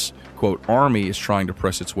that this, quote, army is trying to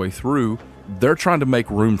press its way through, they're trying to make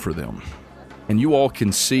room for them. And you all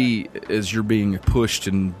can see, as you're being pushed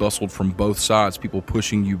and bustled from both sides, people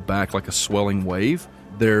pushing you back like a swelling wave,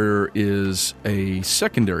 there is a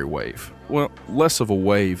secondary wave. Well, less of a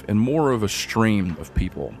wave and more of a stream of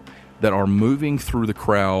people that are moving through the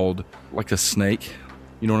crowd like a snake,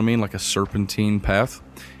 you know what I mean? Like a serpentine path,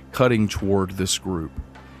 cutting toward this group.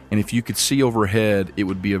 And if you could see overhead, it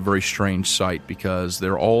would be a very strange sight because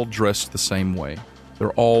they're all dressed the same way.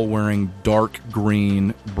 They're all wearing dark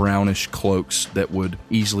green, brownish cloaks that would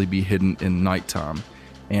easily be hidden in nighttime.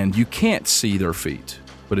 And you can't see their feet,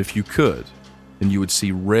 but if you could, then you would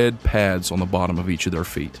see red pads on the bottom of each of their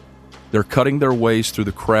feet. They're cutting their ways through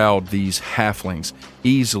the crowd, these halflings,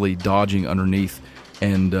 easily dodging underneath.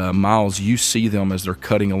 And Miles, you see them as they're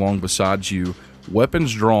cutting along beside you,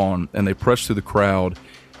 weapons drawn, and they press through the crowd.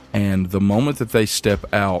 And the moment that they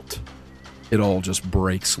step out, it all just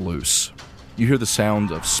breaks loose. You hear the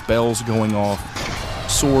sound of spells going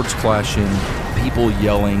off, swords clashing, people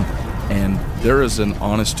yelling, and there is an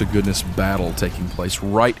honest-to-goodness battle taking place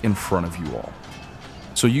right in front of you all.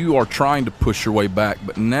 So you are trying to push your way back,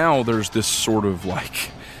 but now there's this sort of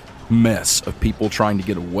like mess of people trying to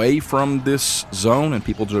get away from this zone and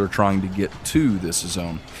people that are trying to get to this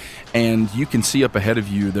zone. And you can see up ahead of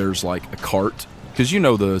you, there's like a cart, because you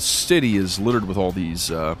know the city is littered with all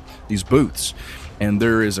these booths. And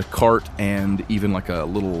there is a cart and even like a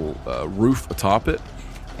little roof atop it.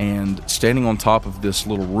 And standing on top of this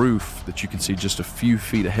little roof that you can see just a few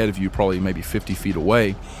feet ahead of you, probably maybe 50 feet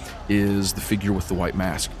away, is the figure with the white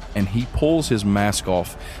mask. And he pulls his mask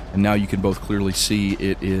off, and now you can both clearly see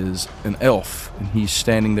it is an elf. And he's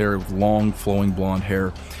standing there with long, flowing blonde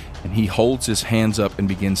hair. And he holds his hands up and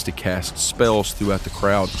begins to cast spells throughout the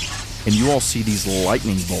crowd. And you all see these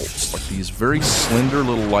lightning bolts, like these very slender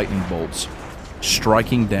little lightning bolts,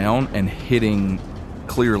 striking down and hitting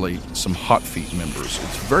clearly some Hot Feet members.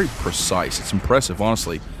 It's very precise. It's impressive,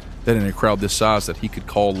 honestly, that in a crowd this size that he could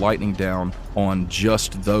call lightning down on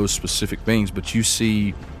just those specific beings. But you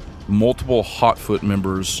see multiple Hotfoot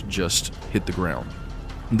members just hit the ground.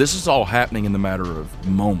 And this is all happening in the matter of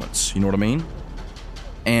moments, you know what I mean?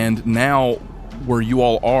 And now where you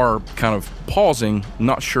all are kind of pausing,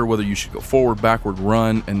 not sure whether you should go forward, backward,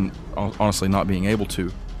 run, and honestly not being able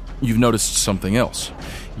to, you've noticed something else.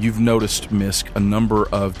 You've noticed, Misk, a number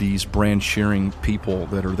of these brand-shearing people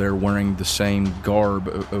that are there wearing the same garb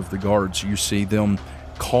of the guards. You see them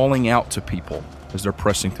calling out to people as they're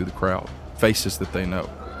pressing through the crowd, faces that they know.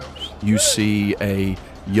 You see a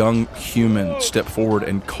young human step forward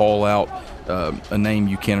and call out a name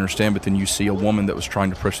you can't understand, but then you see a woman that was trying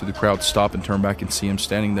to push through the crowd stop and turn back and see him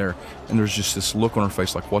standing there, and there's just this look on her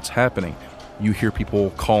face like, what's happening? You hear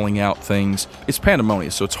people calling out things. It's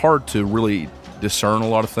pandemonium, so it's hard to really discern a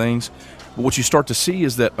lot of things. But what you start to see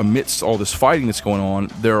is that amidst all this fighting that's going on,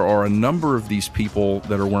 there are a number of these people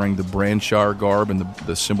that are wearing the Branshire garb and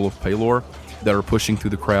the symbol of Pelor that are pushing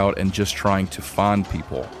through the crowd and just trying to find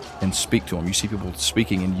people and speak to them. You see people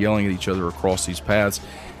speaking and yelling at each other across these paths,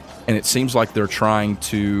 and it seems like they're trying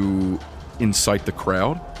to incite the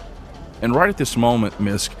crowd. And right at this moment,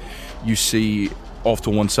 Misk, you see off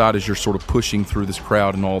to one side as you're sort of pushing through this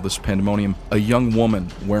crowd and all this pandemonium, a young woman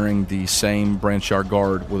wearing the same Branshire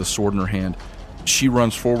guard with a sword in her hand. She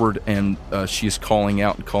runs forward and she is calling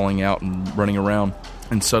out and running around.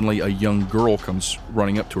 And suddenly a young girl comes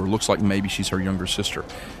running up to her. Looks like maybe she's her younger sister.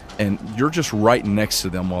 And you're just right next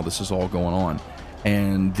to them while this is all going on.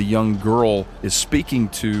 And the young girl is speaking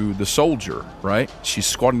to the soldier, right? She's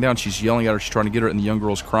squatting down, she's yelling at her, she's trying to get her, and the young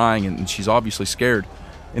girl's crying, and she's obviously scared.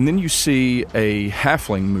 And then you see a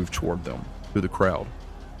halfling move toward them through the crowd.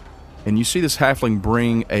 And you see this halfling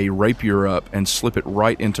bring a rapier up and slip it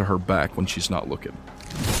right into her back when she's not looking.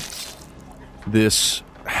 This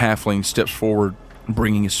halfling steps forward,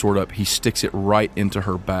 bringing his sword up. He sticks it right into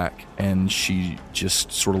her back, and she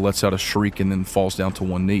just sort of lets out a shriek and then falls down to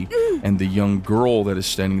one knee. And the young girl that is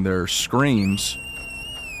standing there screams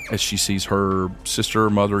as she sees her sister or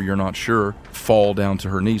mother, you're not sure, fall down to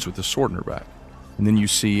her knees with the sword in her back. And then you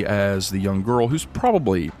see as the young girl, who's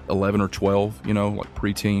probably 11 or 12, like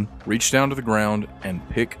preteen, reach down to the ground and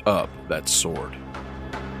pick up that sword.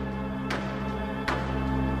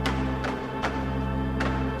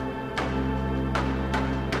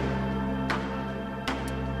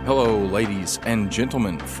 Hello, ladies and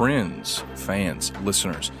gentlemen, friends, fans,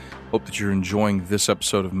 listeners. Hope that you're enjoying this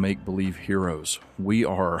episode of Make Believe Heroes. We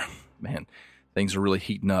are, things are really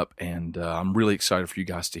heating up, and I'm really excited for you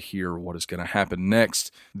guys to hear what is going to happen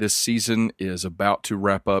next. This season is about to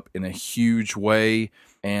wrap up in a huge way,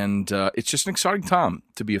 and it's just an exciting time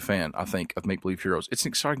to be a fan, I think, of Make Believe Heroes. It's an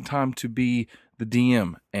exciting time to be the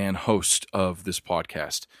DM and host of this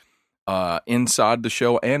podcast. Inside the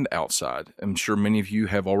show and outside. I'm sure many of you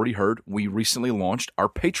have already heard, we recently launched our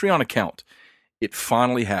Patreon account. It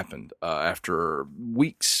finally happened after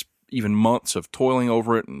weeks, even months of toiling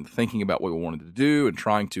over it and thinking about what we wanted to do and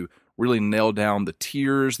trying to really nail down the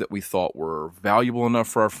tiers that we thought were valuable enough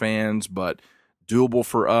for our fans but doable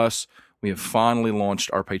for us. We have finally launched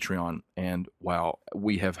our Patreon, and wow,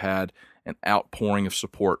 we have had an outpouring of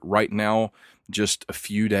support. Right now, just a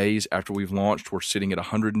few days after we've launched, we're sitting at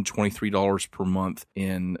 $123 per month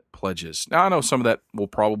in pledges. Now, I know some of that will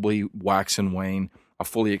probably wax and wane. I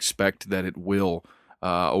fully expect that it will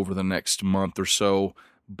over the next month or so.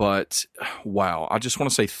 But wow, I just want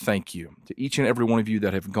to say thank you to each and every one of you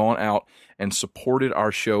that have gone out and supported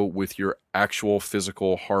our show with your actual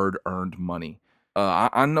physical hard-earned money.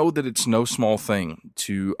 I know that it's no small thing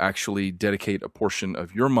to actually dedicate a portion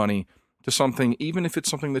of your money to something, even if it's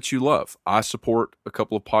something that you love. I support a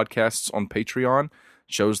couple of podcasts on Patreon,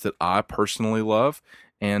 shows that I personally love,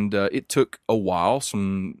 and it took a while,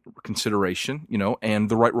 some consideration, and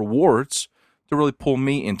the right rewards to really pull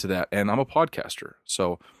me into that, and I'm a podcaster.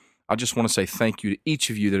 So I just want to say thank you to each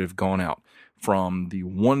of you that have gone out from the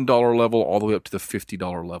 $1 level all the way up to the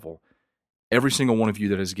 $50 level. Every single one of you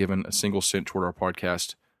that has given a single cent toward our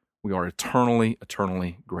podcast, we are eternally,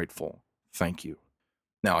 eternally grateful. Thank you.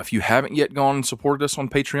 Now, if you haven't yet gone and supported us on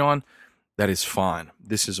Patreon, that is fine.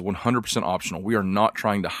 This is 100% optional. We are not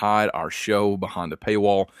trying to hide our show behind a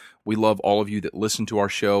paywall. We love all of you that listen to our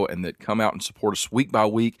show and that come out and support us week by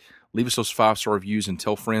week. Leave us those 5-star reviews and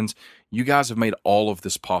tell friends. You guys have made all of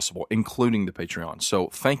this possible, including the Patreon. So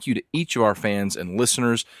thank you to each of our fans and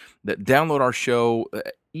listeners that download our show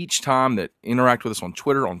each time, that interact with us on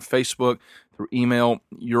Twitter, on Facebook, through email.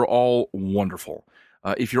 You're all wonderful.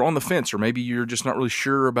 If you're on the fence, or maybe you're just not really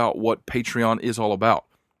sure about what Patreon is all about,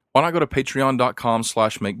 why not go to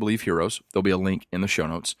patreon.com/makebelieveheroes. There'll be a link in the show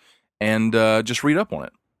notes, and just read up on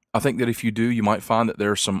it. I think that if you do, you might find that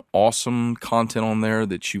there's some awesome content on there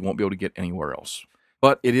that you won't be able to get anywhere else.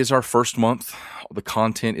 But it is our first month. The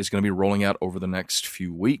content is going to be rolling out over the next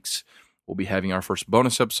few weeks. We'll be having our first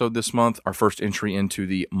bonus episode this month, our first entry into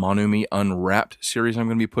the Monumi Unwrapped series I'm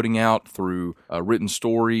going to be putting out through written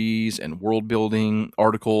stories and world building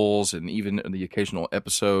articles, and even the occasional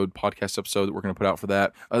podcast episode that we're going to put out for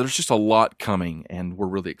that. There's just a lot coming, and we're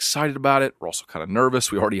really excited about it. We're also kind of nervous.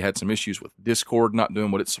 We already had some issues with Discord not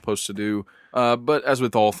doing what it's supposed to do. But as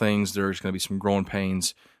with all things, there's going to be some growing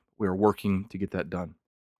pains. We are working to get that done.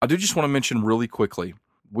 I do just want to mention really quickly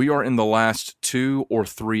We are in the last 2 or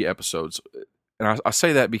 3 episodes. And I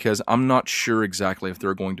say that because I'm not sure exactly if there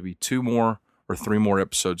are going to be 2 more or 3 more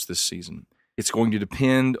episodes this season. It's going to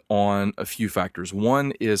depend on a few factors.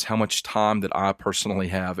 One is how much time that I personally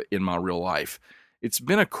have in my real life. It's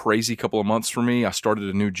been a crazy couple of months for me. I started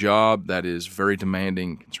a new job that is very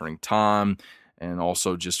demanding concerning time and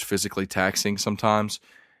also just physically taxing sometimes.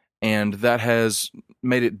 And that has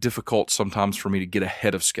made it difficult sometimes for me to get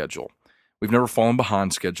ahead of schedule. We've never fallen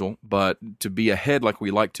behind schedule, but to be ahead like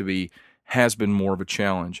we like to be has been more of a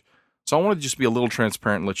challenge. So I want to just be a little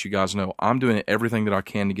transparent and let you guys know I'm doing everything that I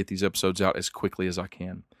can to get these episodes out as quickly as I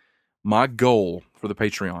can. My goal for the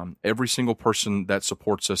Patreon, every single person that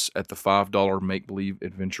supports us at the $5 Make-Believe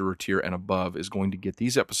Adventurer tier and above is going to get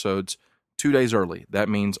these episodes 2 days early. That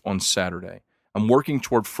means on Saturday. I'm working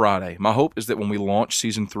toward Friday. My hope is that when we launch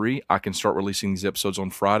Season 3, I can start releasing these episodes on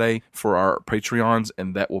Friday for our Patreons,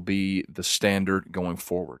 and that will be the standard going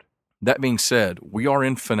forward. That being said, we are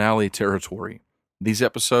in finale territory. These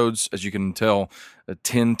episodes, as you can tell,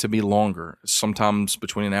 tend to be longer, sometimes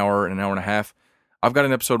between an hour and a half. I've got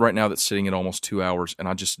an episode right now that's sitting at almost 2 hours, and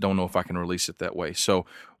I just don't know if I can release it that way. So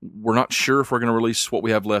we're not sure if we're going to release what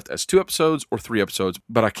we have left as 2 episodes or 3 episodes,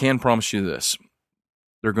 but I can promise you this.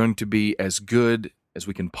 They're going to be as good as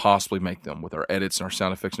we can possibly make them with our edits and our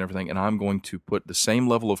sound effects and everything, and I'm going to put the same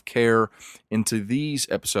level of care into these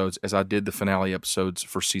episodes as I did the finale episodes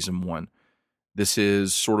for Season 1. This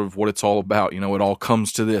is sort of what it's all about. It all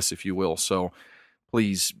comes to this, if you will. So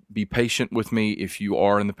please be patient with me if you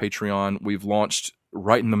are in the Patreon. We've launched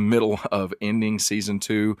right in the middle of ending Season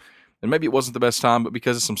 2, and maybe it wasn't the best time, but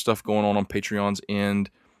because of some stuff going on Patreon's end,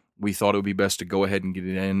 we thought it would be best to go ahead and get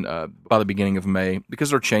it in by the beginning of May,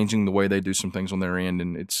 because they're changing the way they do some things on their end,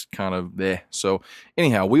 and it's kind of bleh. So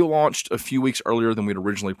anyhow, we launched a few weeks earlier than we'd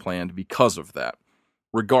originally planned because of that.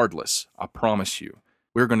 Regardless, I promise you,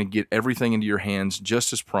 we're going to get everything into your hands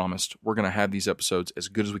just as promised. We're going to have these episodes as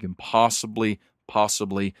good as we can possibly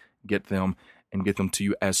get them, and get them to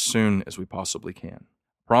you as soon as we possibly can.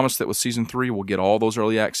 Promise that with Season 3, we'll get all those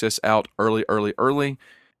early access out early.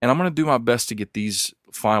 And I'm going to do my best to get these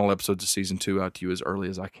final episodes of Season 2 out to you as early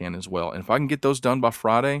as I can as well. And if I can get those done by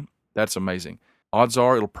Friday, that's amazing. Odds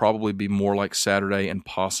are it'll probably be more like Saturday and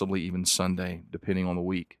possibly even Sunday, depending on the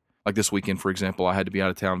week. Like this weekend, for example, I had to be out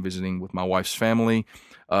of town visiting with my wife's family.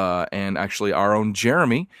 And actually, our own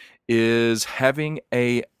Jeremy is having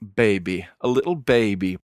a little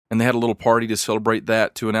baby. And they had a little party to celebrate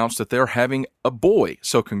that, to announce that they're having a boy.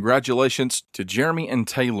 So congratulations to Jeremy and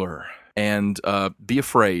Taylor. And be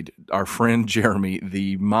afraid, our friend Jeremy,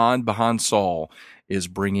 the mind behind Saul, is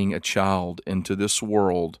bringing a child into this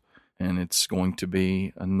world, and it's going to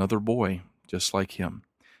be another boy, just like him.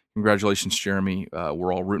 Congratulations, Jeremy.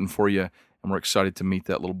 We're all rooting for you, and we're excited to meet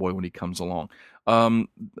that little boy when he comes along.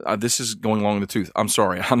 This is going long in the tooth. I'm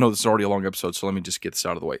sorry. I know this is already a long episode, so let me just get this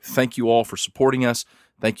out of the way. Thank you all for supporting us.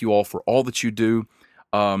 Thank you all for all that you do.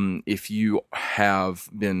 If you have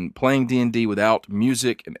been playing D&D without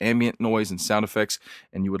music and ambient noise and sound effects,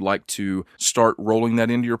 and you would like to start rolling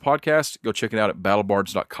that into your podcast, go check it out at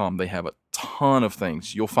battlebards.com. They have a ton of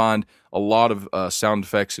things. You'll find a lot of sound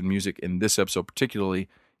effects and music in this episode particularly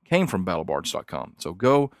came from battlebards.com. So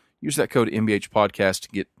go use that code MBH Podcast to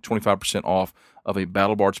get 25% off of a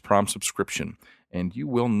BattleBards Prime subscription, and you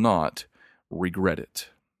will not regret it.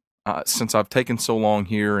 Since I've taken so long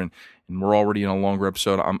here and we're already in a longer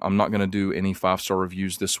episode, I'm not going to do any 5-star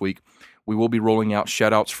reviews this week. We will be rolling out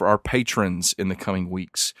shout-outs for our patrons in the coming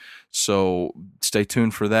weeks. So stay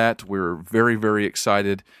tuned for that. We're very, very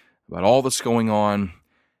excited about all that's going on.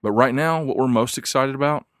 But right now, what we're most excited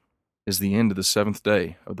about is the end of the 7th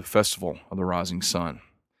day of the Festival of the Rising Sun.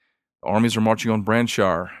 The armies are marching on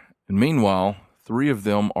Branshire, and meanwhile, 3 of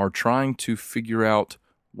them are trying to figure out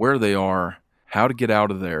where they are, how to get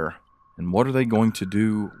out of there, and what are they going to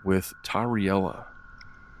do with Tyriella?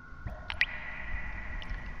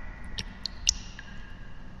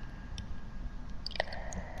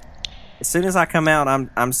 As soon as I come out,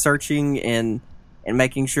 I'm searching and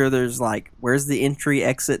making sure there's where's the entry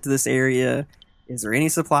exit to this area? Is there any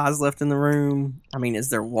supplies left in the room? I mean, is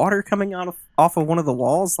there water coming off of one of the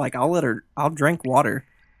walls? I'll drink water.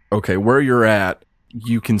 Okay, where you're at,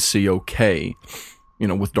 you can see okay,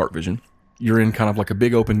 with dark vision. You're in kind of like a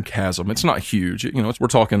big open chasm. It's not huge. We're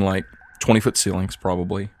talking like 20-foot ceilings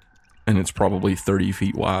probably, and it's probably 30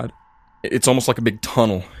 feet wide. It's almost like a big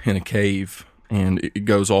tunnel in a cave, and it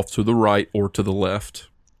goes off to the right or to the left.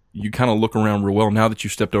 You kind of look around real well. Now that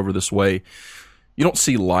you've stepped over this way, you don't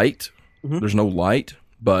see light. Mm-hmm. There's no light,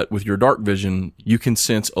 but with your dark vision, you can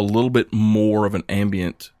sense a little bit more of an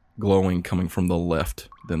ambient glowing coming from the left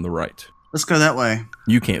than the right. Let's go that way.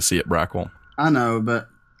 You can't see it, Brackle. I know, but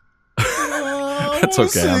That's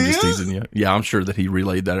okay. I'm just teasing you. Yeah, I'm sure that he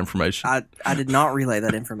relayed that information. I did not relay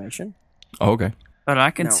that information. Oh, okay. But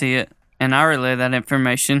I can No. see it, and I relay that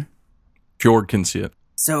information. Fjord can see it.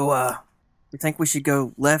 So, you think we should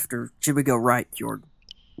go left or should we go right, Jordan?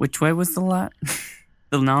 Which way was the light?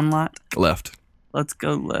 The non-light? Left. Let's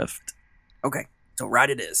go left. Okay, so right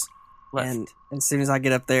it is. Left. And as soon as I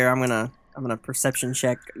get up there, I'm gonna perception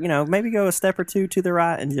check. You know, maybe go a step or two to the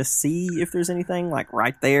right and just see if there's anything like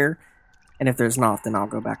right there. And if there's not, then I'll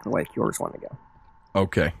go back the way yours want to go.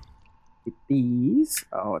 Okay. These.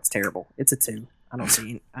 Oh, it's terrible. It's a 2. I don't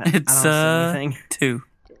see. I It's don't see anything. 2.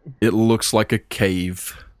 It looks like a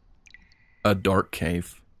cave. A dark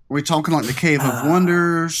cave. Are we talking like the Cave of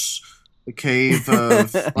Wonders, the Cave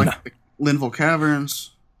of like Linville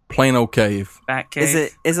Caverns? Plain old cave. Back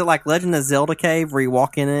cave. Is it like Legend of Zelda cave where you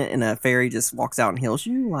walk in it and a fairy just walks out and heals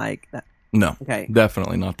you? Like that? No. Okay.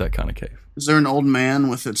 Definitely not that kind of cave. Is there an old man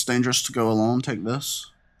with "It's dangerous to go alone"? Take this.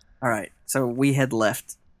 All right. So we head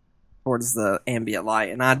left towards the ambient light,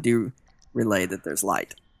 and I do relay that there's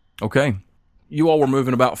light. Okay. You all were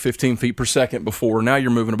moving about 15 feet per second before. Now you're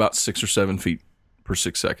moving about 6 or 7 feet per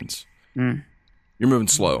 6 seconds. Mm. You're moving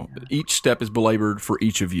slow. Each step is belabored for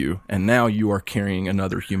each of you, and now you are carrying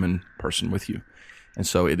another human person with you. And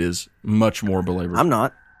so it is much more belabored. I'm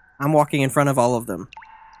not. I'm walking in front of all of them.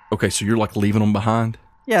 Okay, so you're like leaving them behind?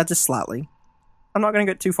 Yeah, just slightly. I'm not going to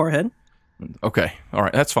get too far ahead. Okay. All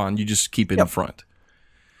right. That's fine. You just keep it in Yep. front.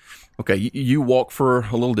 Okay. You walk for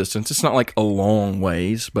a little distance. It's not like a long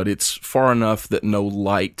ways, but it's far enough that no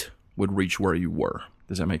light would reach where you were.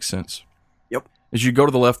 Does that make sense? Yep. As you go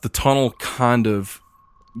to the left, the tunnel kind of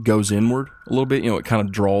goes inward a little bit. You know, it kind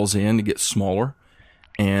of draws in to get smaller.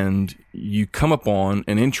 And you come upon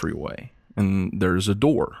an entryway, and there's a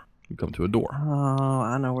door. You come to a door. Oh,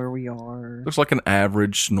 I know where we are. Looks like an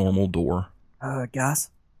average, normal door. Guys.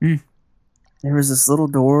 Hmm. There was this little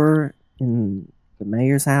door in the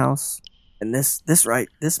mayor's house. And this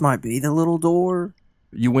might be the little door.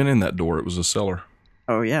 You went in that door. It was a cellar.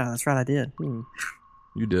 Oh, yeah, that's right, I did.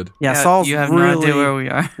 You did. Yeah, Saul's you have really, no idea where we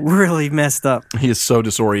are. really messed up. He is so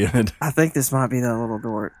disoriented. I think this might be that little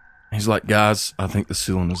door. He's like, guys, I think the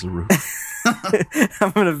ceiling is the roof.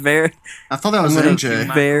 I'm going to I thought that was I'm gonna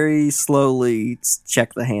AJ. very slowly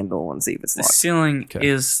check the handle and see if it's The locked. ceiling Okay.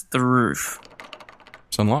 is the roof.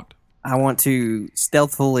 It's unlocked. I want to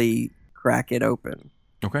stealthily crack it open.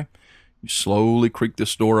 Okay. You slowly creak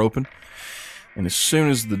this door open. And as soon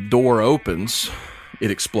as the door opens, it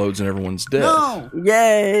explodes and everyone's dead. No.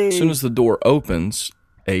 Yay! As soon as the door opens,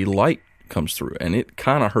 a light comes through and it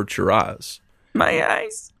kind of hurts your eyes. My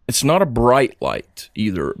eyes. It's not a bright light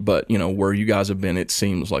either, but, you know, where you guys have been, it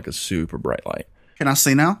seems like a super bright light. Can I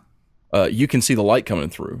see now? You can see the light coming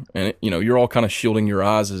through, and it, you know, you're all kind of shielding your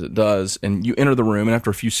eyes as it does. And you enter the room, and after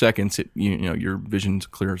a few seconds, you know, your vision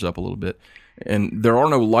clears up a little bit. And there are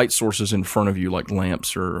no light sources in front of you, like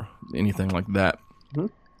lamps or anything like that. Mm-hmm.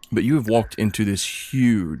 But you have walked into this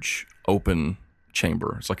huge open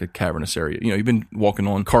chamber. It's like a cavernous area. You know, you've been walking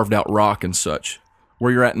on carved out rock and such.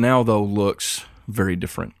 Where you're at now, though, looks very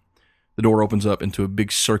different. The door opens up into a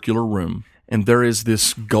big circular room, and there is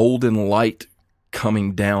this golden light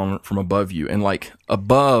coming down from above you. And like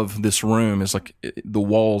above this room is like the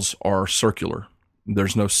walls are circular.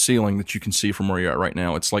 There's no ceiling that you can see from where you're at right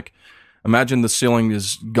now. It's like, imagine the ceiling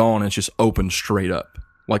is gone and it's just open straight up,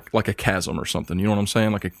 like a chasm or something. You know what I'm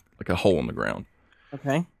saying? Like a hole in the ground.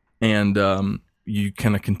 Okay. And you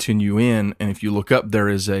kind of continue in, and if you look up, there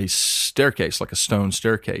is a staircase, like a stone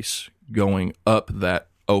staircase, going up that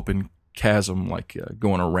open chasm, like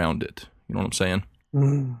going around it. You know what I'm saying?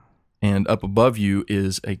 Mm. And up above you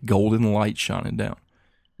is a golden light shining down.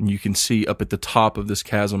 And you can see up at the top of this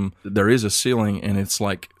chasm, there is a ceiling, and it's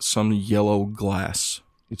like some yellow glass.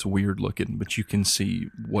 It's weird looking, but you can see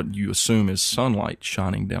what you assume is sunlight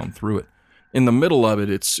shining down through it. In the middle of it,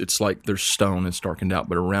 it's like there's stone, it's darkened out,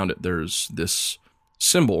 but around it there's this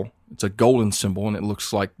symbol. It's a golden symbol, and it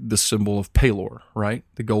looks like the symbol of Pelor, right?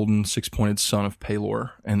 The golden six-pointed sun of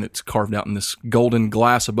Pelor, and it's carved out in this golden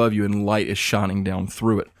glass above you, and light is shining down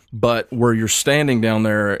through it. But where you're standing down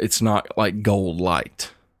there, it's not like gold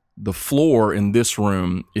light. The floor in this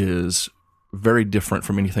room is very different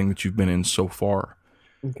from anything that you've been in so far.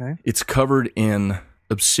 Okay. It's covered in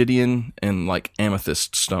obsidian and like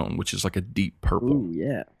amethyst stone, which is like a deep purple. Ooh,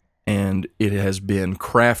 yeah. And it has been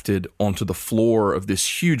crafted onto the floor of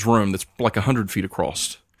this huge room that's like 100 feet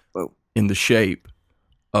across. Whoa. In the shape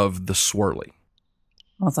of the swirly.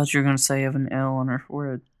 I thought you were going to say of an L on her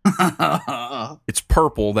forehead. It's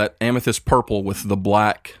purple, that amethyst purple with the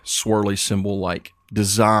black swirly symbol like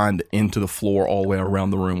designed into the floor all the way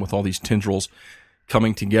around the room with all these tendrils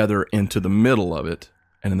coming together into the middle of it.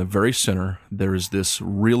 And in the very center, there is this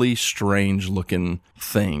really strange looking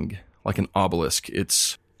thing, like an obelisk.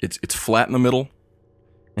 It's flat in the middle,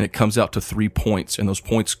 and it comes out to 3 points, and those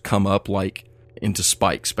points come up like into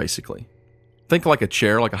spikes, basically. Think like a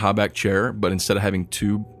chair, like a high back chair, but instead of having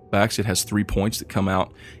 2 backs, it has 3 points that come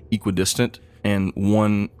out equidistant, and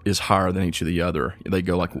one is higher than each of the other. They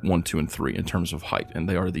go like 1, 2, and 3 in terms of height, and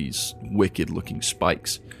they are these wicked looking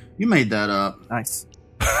spikes. You made that up. Nice.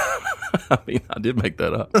 I mean, I did make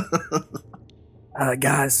that up.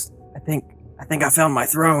 Guys, I think I found my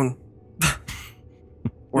throne.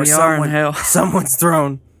 Or We are in hell. Someone's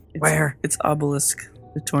throne. Where? It's Obelisk,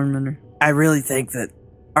 the Tormentor. I really think that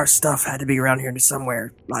our stuff had to be around here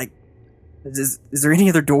somewhere. Like, is there any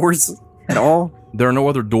other doors at all? There are no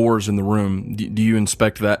other doors in the room. Do you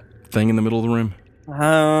inspect that thing in the middle of the room?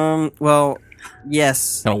 Well,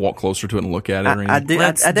 yes. Kind of walk closer to it and look at it? Or I do.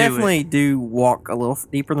 Let's I do definitely do walk a little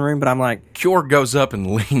deeper in the room, but I'm like, Cure goes up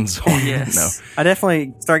and leans on Yes. No. I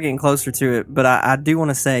definitely start getting closer to it, but I do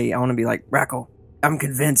want to say, I want to be like, Rackle, I'm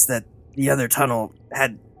convinced that the other tunnel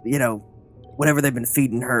had, whatever they've been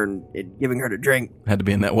feeding her and giving her to drink. Had to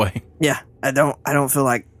be in that way. Yeah, I don't feel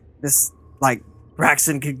like this, like,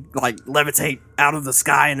 Braxton could, like, levitate out of the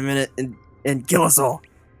sky in a minute and kill us all.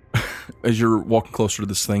 As you're walking closer to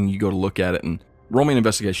this thing, you go to look at it and roll me an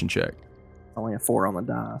investigation check. Only a 4 on the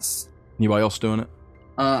dice. Anybody else doing it?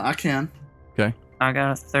 I can. Okay. I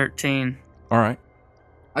got a 13. All right.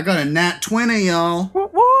 I got a nat 20, y'all.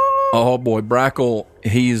 Oh boy, Brackle,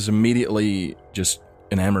 he's immediately just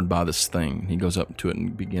enamored by this thing. He goes up to it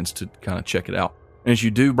and begins to kind of check it out. And as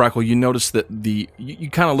you do, Brackle, you notice that you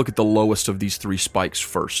kind of look at the lowest of these 3 spikes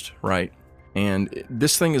first, right? And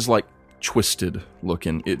this thing is like twisted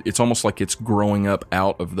looking. It's almost like it's growing up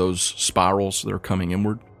out of those spirals that are coming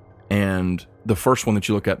inward. And the first one that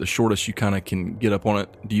you look at, the shortest, you kind of can get up on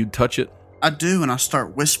it. Do you touch it? I do, and I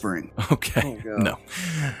start whispering. Okay. Oh, God. No.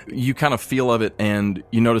 You kind of feel of it, and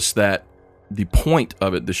you notice that the point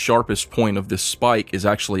of it, the sharpest point of this spike, is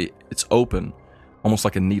actually, it's open, almost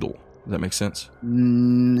like a needle. Does that make sense?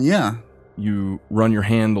 Yeah. You run your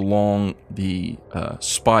hand along the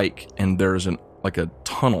spike, and there's like a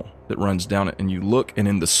tunnel that runs down it, and you look, and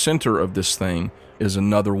in the center of this thing is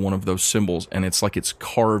another one of those symbols, and it's like it's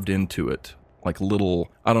carved into it, like little,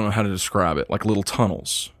 I don't know how to describe it, like little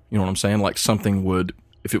tunnels. You know what I'm saying? Like something would,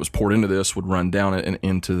 if it was poured into this, would run down it and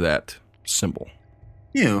into that symbol.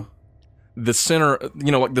 You. The center,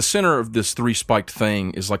 like the center of this 3-spiked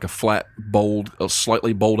thing is like a flat, a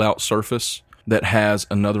slightly bowled out surface that has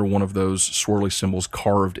another one of those swirly symbols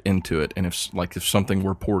carved into it. And if something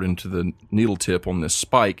were poured into the needle tip on this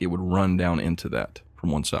spike, it would run down into that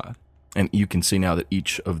from one side. And you can see now that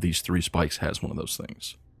each of these 3 spikes has one of those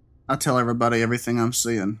things. I tell everybody everything I'm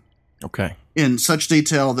seeing. Okay. In such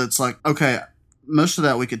detail that's like, okay, most of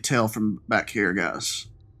that we could tell from back here, guys.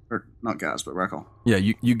 Or not guys, but Reckle. Yeah,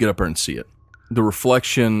 you get up there and see it. The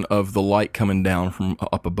reflection of the light coming down from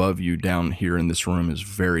up above you down here in this room is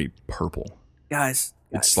very purple. Guys.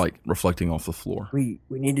 It's like reflecting off the floor. We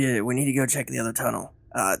need to go check the other tunnel.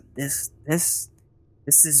 This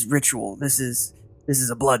is ritual. This is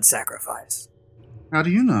a blood sacrifice. How do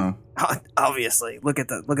you know? Obviously, look at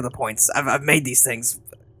the points. I've made these things,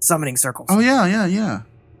 summoning circles. Oh yeah.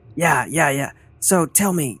 Yeah. So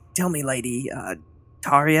tell me, lady,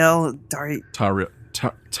 Tariella.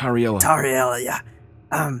 Tariella,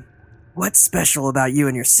 yeah. What's special about you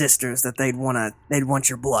and your sisters that they'd want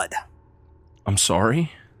your blood? I'm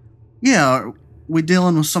sorry? Yeah, we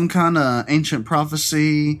dealing with some kind of ancient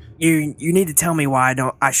prophecy. You need to tell me why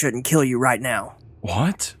I shouldn't kill you right now.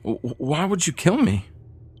 What? Why would you kill me?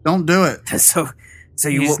 Don't do it. So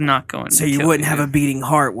you He's not going to so you kill wouldn't have a beating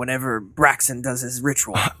heart whenever Braxton does his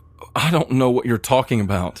ritual. I don't know what you're talking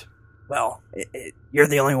about. Well, you're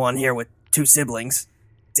the only one here with 2 siblings.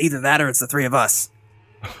 It's either that or it's the 3 of us.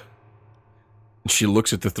 She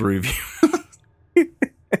looks at the 3 of you.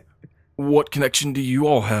 What connection do you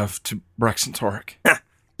all have to Braxton Tarek?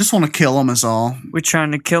 Just want to kill him is all. We're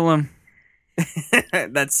trying to kill him.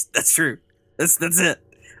 That's true. That's it.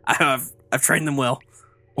 I've trained them well.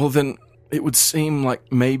 Well, then it would seem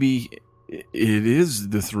like maybe it is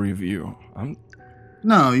the 3 of you.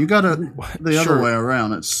 No, you got it the Sure. other way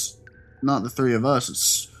around. It's not the 3 of us.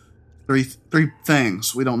 It's three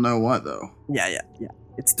things. We don't know what though. Yeah.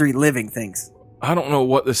 It's 3 living things. I don't know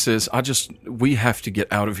what this is. We have to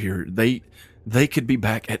get out of here. They could be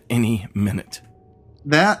back at any minute.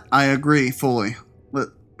 That I agree fully.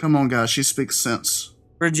 Come on, guys. She speaks sense.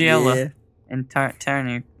 Brigiella, And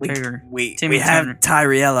Turner. We Timmy have Turner.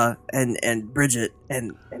 Tyriella and Bridget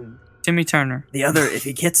and Timmy Turner. the other. If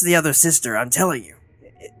he gets the other sister, I'm telling you,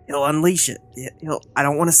 he'll unleash it. He'll. I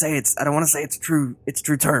don't want to say it's. I don't want to say it's true. It's a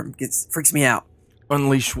true term. It freaks me out.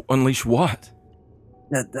 Unleash what?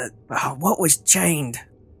 What was chained?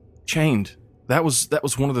 Chained. That was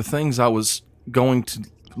one of the things I was going to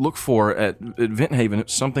look for at Venthaven.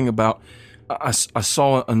 It's something about I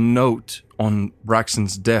saw a note on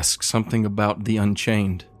Braxton's desk, something about the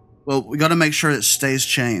Unchained. Well, we got to make sure it stays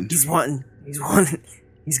chained. He's wanting.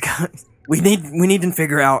 He's got. We need to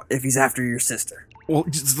figure out if he's after your sister. Well,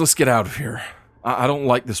 let's get out of here. I don't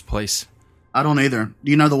like this place. I don't either.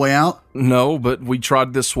 Do you know the way out? No, but we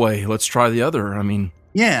tried this way. Let's try the other. I mean,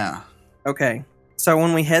 Yeah. Okay. So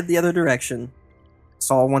when we head the other direction,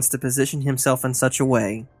 Saul wants to position himself in such a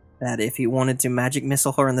way that if he wanted to magic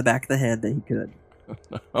missile her in the back of the head, that he could.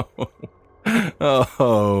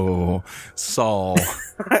 oh, Saul.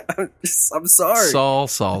 I'm sorry. Saul.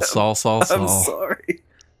 I'm sorry.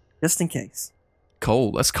 Just in case.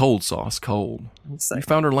 Cold. That's cold, Saul. It's cold. Let's say. You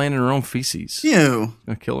found her laying in her own feces. You.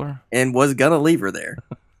 Gonna kill her? And was gonna leave her there.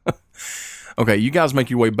 Okay, you guys make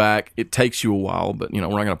your way back. It takes you a while, but we're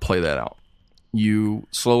not going to play that out. You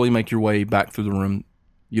slowly make your way back through the room.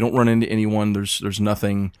 You don't run into anyone. There's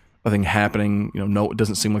nothing happening. No, it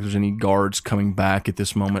doesn't seem like there's any guards coming back at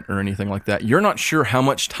this moment or anything like that. You're not sure how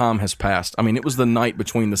much time has passed. I mean, it was the night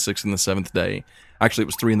between the 6th and the 7th day. Actually, it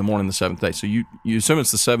was 3 a.m. the 7th day. So you assume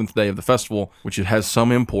it's the 7th day of the festival, which it has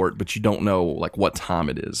some import, but you don't know like what time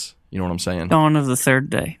it is. You know what I'm saying? Dawn of the 3rd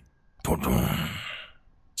day.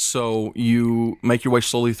 So you make your way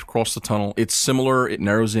slowly across the tunnel. It's similar. It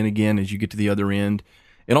narrows in again as you get to the other end.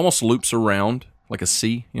 It almost loops around like a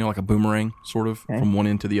C, like a boomerang, sort of, from one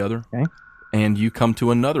end to the other. Okay. And you come to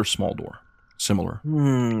another small door, similar.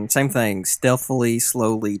 Same thing. Stealthily,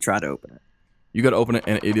 slowly try to open it. You got to open it,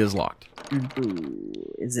 and it is locked. Ooh,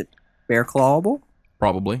 is it bear clawable?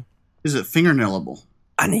 Probably. Is it fingernailable?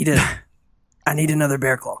 I need another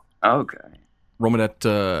bear claw. Okay. Roll me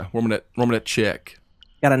that check.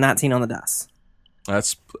 Got a 19 on the dice.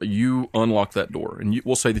 That's you unlock that door, and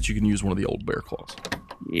we'll say that you can use one of the old bear claws.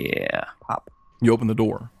 Yeah. Pop. You open the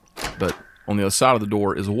door, but on the other side of the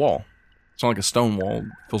door is a wall. It's not like a stone wall. It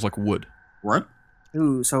feels like wood. What?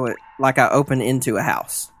 Ooh, so it like I open into a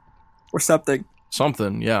house or something.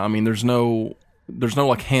 Something, yeah. I mean, there's no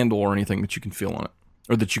like handle or anything that you can feel on it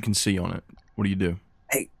or that you can see on it. What do you do?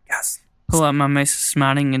 Hey guys, Pull out my Mace of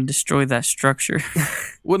Smiting and destroy that structure.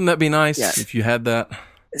 Wouldn't that be nice Yeah. if you had that?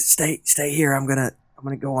 stay here. I'm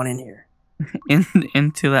gonna go on in here.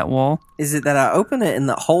 into that wall. Is it that I open it and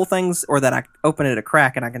the whole thing's, or that I open it a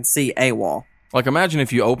crack and I can see a wall? Like imagine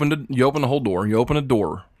if you open the whole door, you open a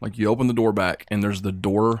door, like you open the door back, and there's the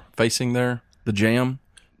door facing there, the jamb.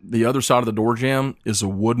 The other side of the door jamb is a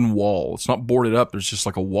wooden wall. It's not boarded up. There's just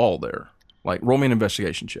like a wall there. Like roll me an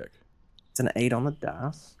investigation check. It's an 8 on the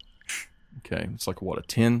dice. Okay, it's like what, a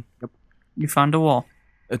 10? You find a wall.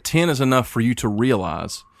 A 10 is enough for you to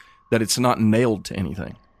realize that it's not nailed to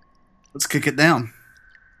anything. Let's kick it down.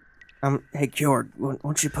 Hey Kjorg, why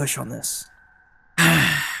don't you push on this?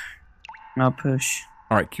 I'll push.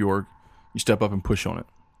 All right, Kjorg, you step up and push on it.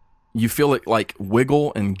 You feel it like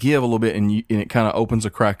wiggle and give a little bit, and it kind of opens a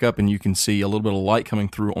crack up, and you can see a little bit of light coming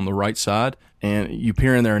through on the right side. And you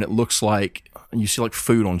peer in there, and it looks like you see like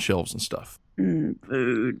food on shelves and stuff.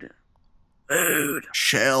 Food.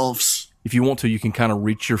 Shelves. If you want to, you can kind of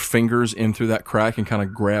reach your fingers in through that crack and kind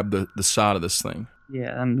of grab the side of this thing.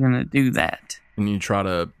 Yeah, I'm gonna do that. And you try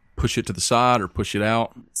to push it to the side or push it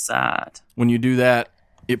out. Side. When you do that,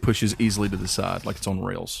 it pushes easily to the side, like it's on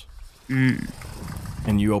rails.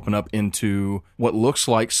 And you open up into what looks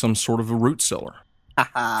like some sort of a root cellar.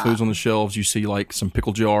 Food's on the shelves. You see like some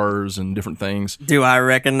pickle jars and different things. Do I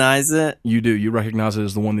recognize it? You do. You recognize it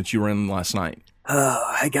as the one that you were in last night. Oh,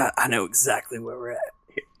 I know exactly where we're at.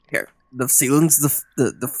 Here. The ceilings,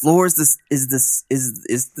 the floors, is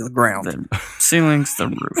the ground. The ceiling's the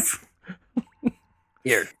roof.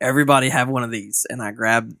 Here, everybody have one of these. And I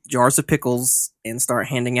grab jars of pickles and start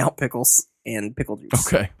handing out pickles and pickle juice.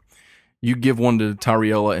 Okay. You give one to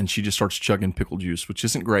Tyriella, and she just starts chugging pickle juice, which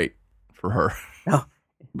isn't great for her. No.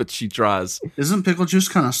 But she tries. Isn't pickle juice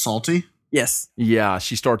kind of salty? Yes. Yeah,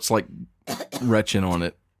 she starts like retching on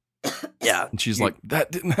it. Yeah. And she's like,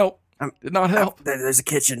 that didn't help. Did not help. There's a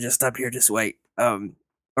kitchen just up here. Just wait. All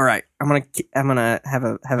right. I'm gonna have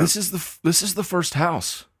a. This is the first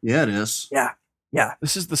house. Yeah, it is. Yeah.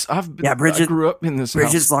 This is this. Bridget. I grew up in this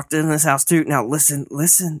Bridget's house. locked in this house too. Now listen.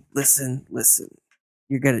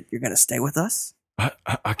 You're gonna stay with us.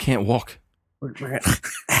 I can't walk. We're gonna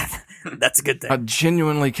That's a good I thing.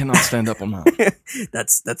 genuinely cannot stand up on mine.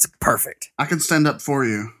 That's perfect. I can stand up for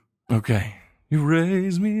you. Okay. You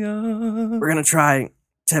raise me up. We're gonna try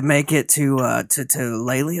to make it to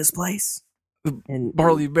Lelia's place. And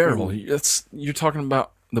Barley Barrel. You're talking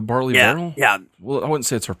about the Barley Yeah, Barrel? yeah. Well, I wouldn't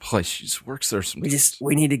say it's her place. She just works there.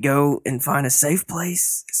 We need to go and find a safe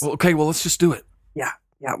place. Well, okay, well, let's just do it. Yeah.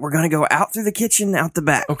 We're gonna go out through the kitchen, out the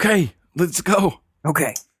back. Okay, let's go.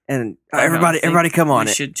 Okay. And I don't everybody, think come on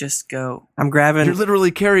We it. should just go. I'm grabbing. You're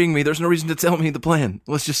literally carrying me. There's no reason to tell me the plan.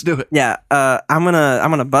 Let's just do it. Yeah. I'm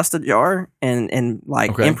gonna bust a jar and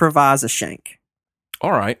Okay. improvise a shank.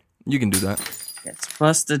 All right, you can do that. Let's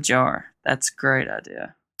bust a jar. That's a great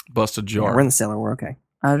idea. Bust a Yeah, jar. we're in the cellar. We're okay.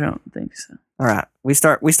 I don't think so. All right. We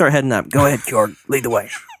start heading up. Go ahead, Kjord. Lead the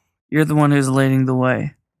way. You're the one who's leading the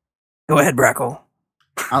way. Go ahead, Brackle.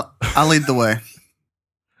 I'll lead the way.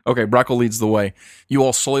 Okay, Brackle leads the way. You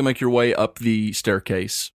all slowly make your way up the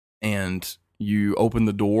staircase, and you open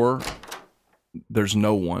the door. There's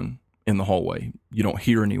no one in the hallway. You don't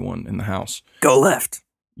hear anyone in the house. Go left.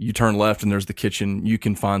 You turn left, and there's the kitchen. You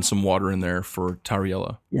can find some water in there for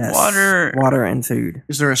Tyriella. Yes. Water. and food.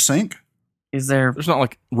 Is there a sink? Is there There's not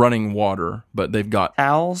like running water, but they've got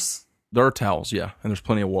towels there are towels, yeah, and there's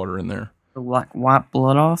plenty of water in there. to like wipe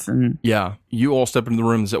blood off? And Yeah, you all step into the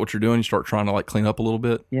room. Is that what you're doing? You start trying to like clean up a little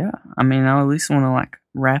bit. yeah, I mean, I at least want to like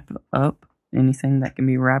wrap up anything that can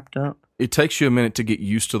be wrapped up. It takes you a minute to get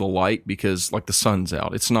used to the light because like the sun's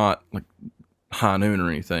out. It's not like high noon or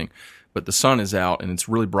anything, but the sun is out and it's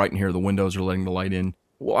really bright in here. The windows are letting the light in.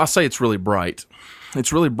 Well, I say it's really bright.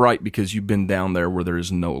 It's really bright because you've been down there where there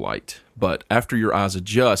is no light. But after your eyes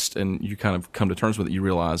adjust and you kind of come to terms with it, you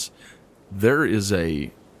realize there is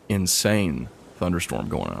a insane thunderstorm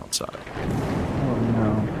going on outside. Oh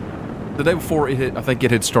no! The day before it hit, I think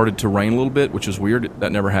it had started to rain a little bit, which is weird.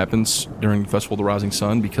 That never happens during the Festival of the Rising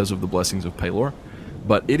Sun because of the blessings of Pelor.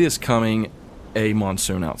 But it is coming a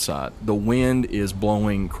monsoon outside. The wind is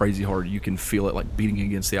blowing crazy hard. You can feel it like beating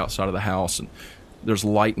against the outside of the house, and there's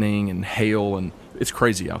lightning and hail, and it's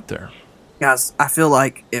crazy out there. Guys, I feel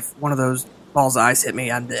like if one of those balls of ice hit me,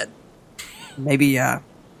 I'm dead. Maybe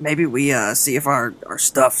we see if our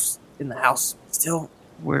stuff's in the house still.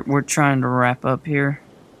 We're trying to wrap up here.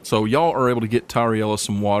 So y'all are able to get Tyriella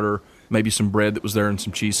some water, maybe some bread that was there and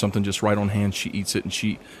some cheese, something just right on hand. She eats it,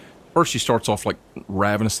 and first she starts off like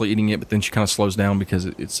ravenously eating it, but then she kind of slows down because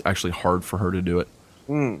it's actually hard for her to do it.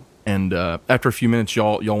 And after a few minutes,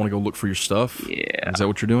 y'all want to go look for your stuff? Yeah. Is that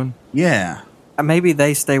what you're doing? Yeah. Maybe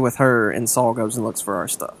they stay with her and Saul goes and looks for our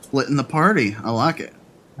stuff. Splitting the party. I like it.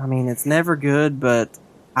 I mean, it's never good, but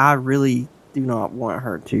I really do not want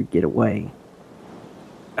her to get away.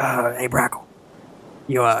 Hey, Brackle.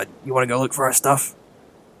 You want to go look for our stuff?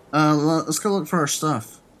 Let's go look for our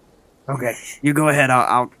stuff. Okay, you go ahead.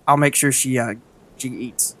 I'll make sure she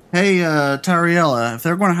eats. Hey, Tyriella, if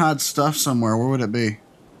they're going to hide stuff somewhere, where would it be?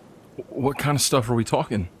 What kind of stuff are we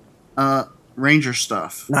talking? Ranger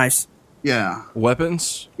stuff. Nice. Yeah.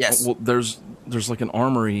 Weapons? Yes. Well, there's like an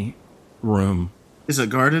armory room. Is it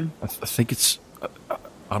guarded? I think it's.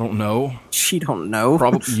 I don't know. She don't know.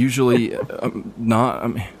 Probably usually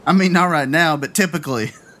not. I mean, not right now, but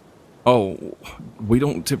typically. Oh, we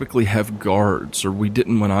don't typically have guards, or we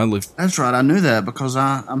didn't when I lived. That's right. I knew that because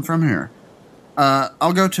I'm from here.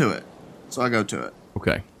 I'll go to it. So I go to it.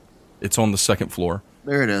 Okay, it's on the second floor.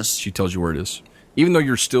 There it is. She tells you where it is. Even though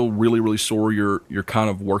you're still really, really sore, you're kind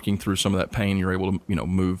of working through some of that pain. You're able to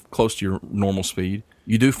move close to your normal speed.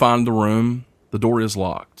 You do find the room. The door is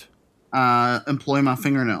locked. Employ my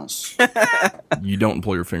fingernails. You don't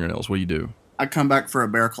employ your fingernails. What do you do? I come back for a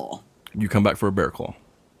bear claw. You come back for a bear claw.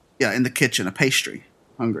 Yeah, in the kitchen, a pastry.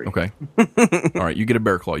 Hungry. Okay. All right, you get a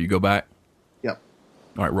bear claw. You go back. Yep.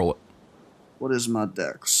 All right, roll it. What is my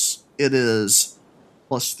dex? It is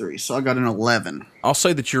 +3, so I got an 11. I'll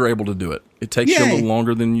say that you're able to do it. It takes you a Yay. little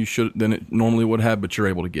longer than it normally would have, but you're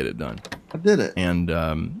able to get it done. I did it.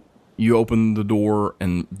 And you open the door,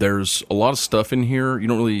 and there's a lot of stuff in here.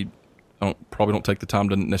 You probably don't take the time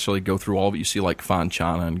to necessarily go through all of it. You see like fine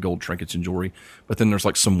china and gold trinkets and jewelry, but then there's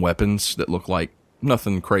like some weapons that look like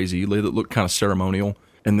nothing crazy. They look kind of ceremonial,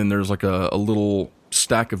 and then there's like a little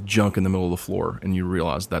stack of junk in the middle of the floor, and you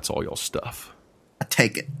realize that's all y'all's stuff. I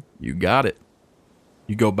take it. You got it.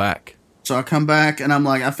 You go back. So I come back, and I'm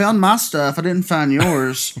like, I found my stuff. I didn't find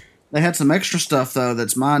yours. They had some extra stuff, though,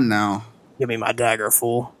 that's mine now. Give me my dagger,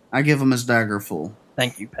 fool. I give him his dagger full.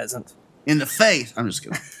 Thank you, peasant. In the face. I'm just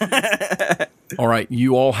kidding. All right,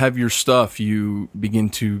 you all have your stuff. You begin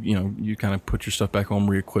to, you kind of put your stuff back on,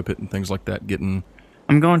 re-equip it, and things like that.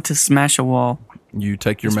 I'm going to smash a wall. You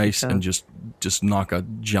take your Just mace because. and just knock a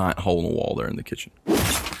giant hole in the wall there in the kitchen.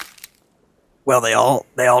 Well, they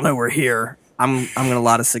all know we're here. I'm gonna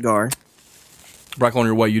light a cigar. Brackle, on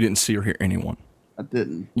your way, you didn't see or hear anyone. I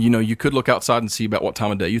didn't. You know, you could look outside and see about what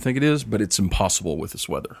time of day you think it is, but it's impossible with this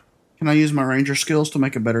weather. Can I use my ranger skills to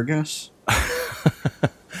make a better guess?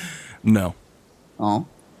 No. Oh.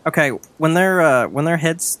 Okay, when their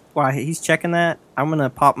heads while he's checking that, I'm gonna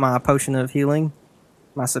pop my potion of healing,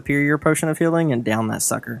 my superior potion of healing, and down that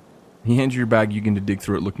sucker. He hands you your bag. You begin to dig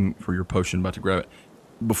through it looking for your potion, about to grab it.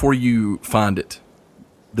 Before you find it,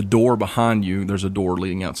 the door behind you, there's a door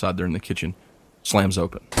leading outside there in the kitchen, slams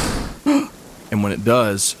open. And when it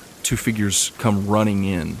does, two figures come running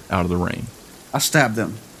in out of the rain. I stab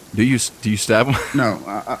them. Do you stab them? No,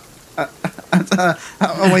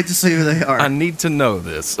 I'll wait to see who they are. I need to know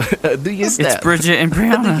this. Do you stab? It's Bridget and Do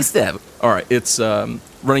you Brianna. stab? All right, it's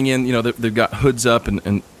running in. You know, they've got hoods up,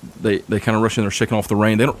 and they kind of rush in. They're shaking off the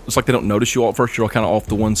rain. It's like they don't notice you all at first. You're all kind of off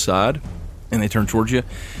to one side, and they turn towards you,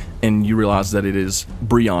 and you realize that it is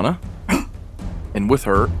Brianna, and with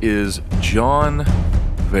her is John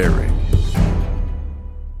Varig.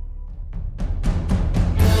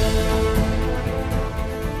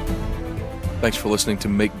 Thanks for listening to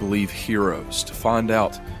Make Believe Heroes. To find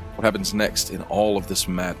out what happens next in all of this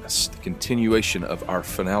madness, the continuation of our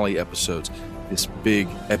finale episodes, this big,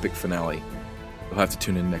 epic finale, you'll have to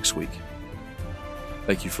tune in next week.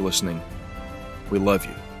 Thank you for listening. We love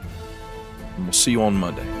you. And we'll see you on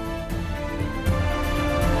Monday.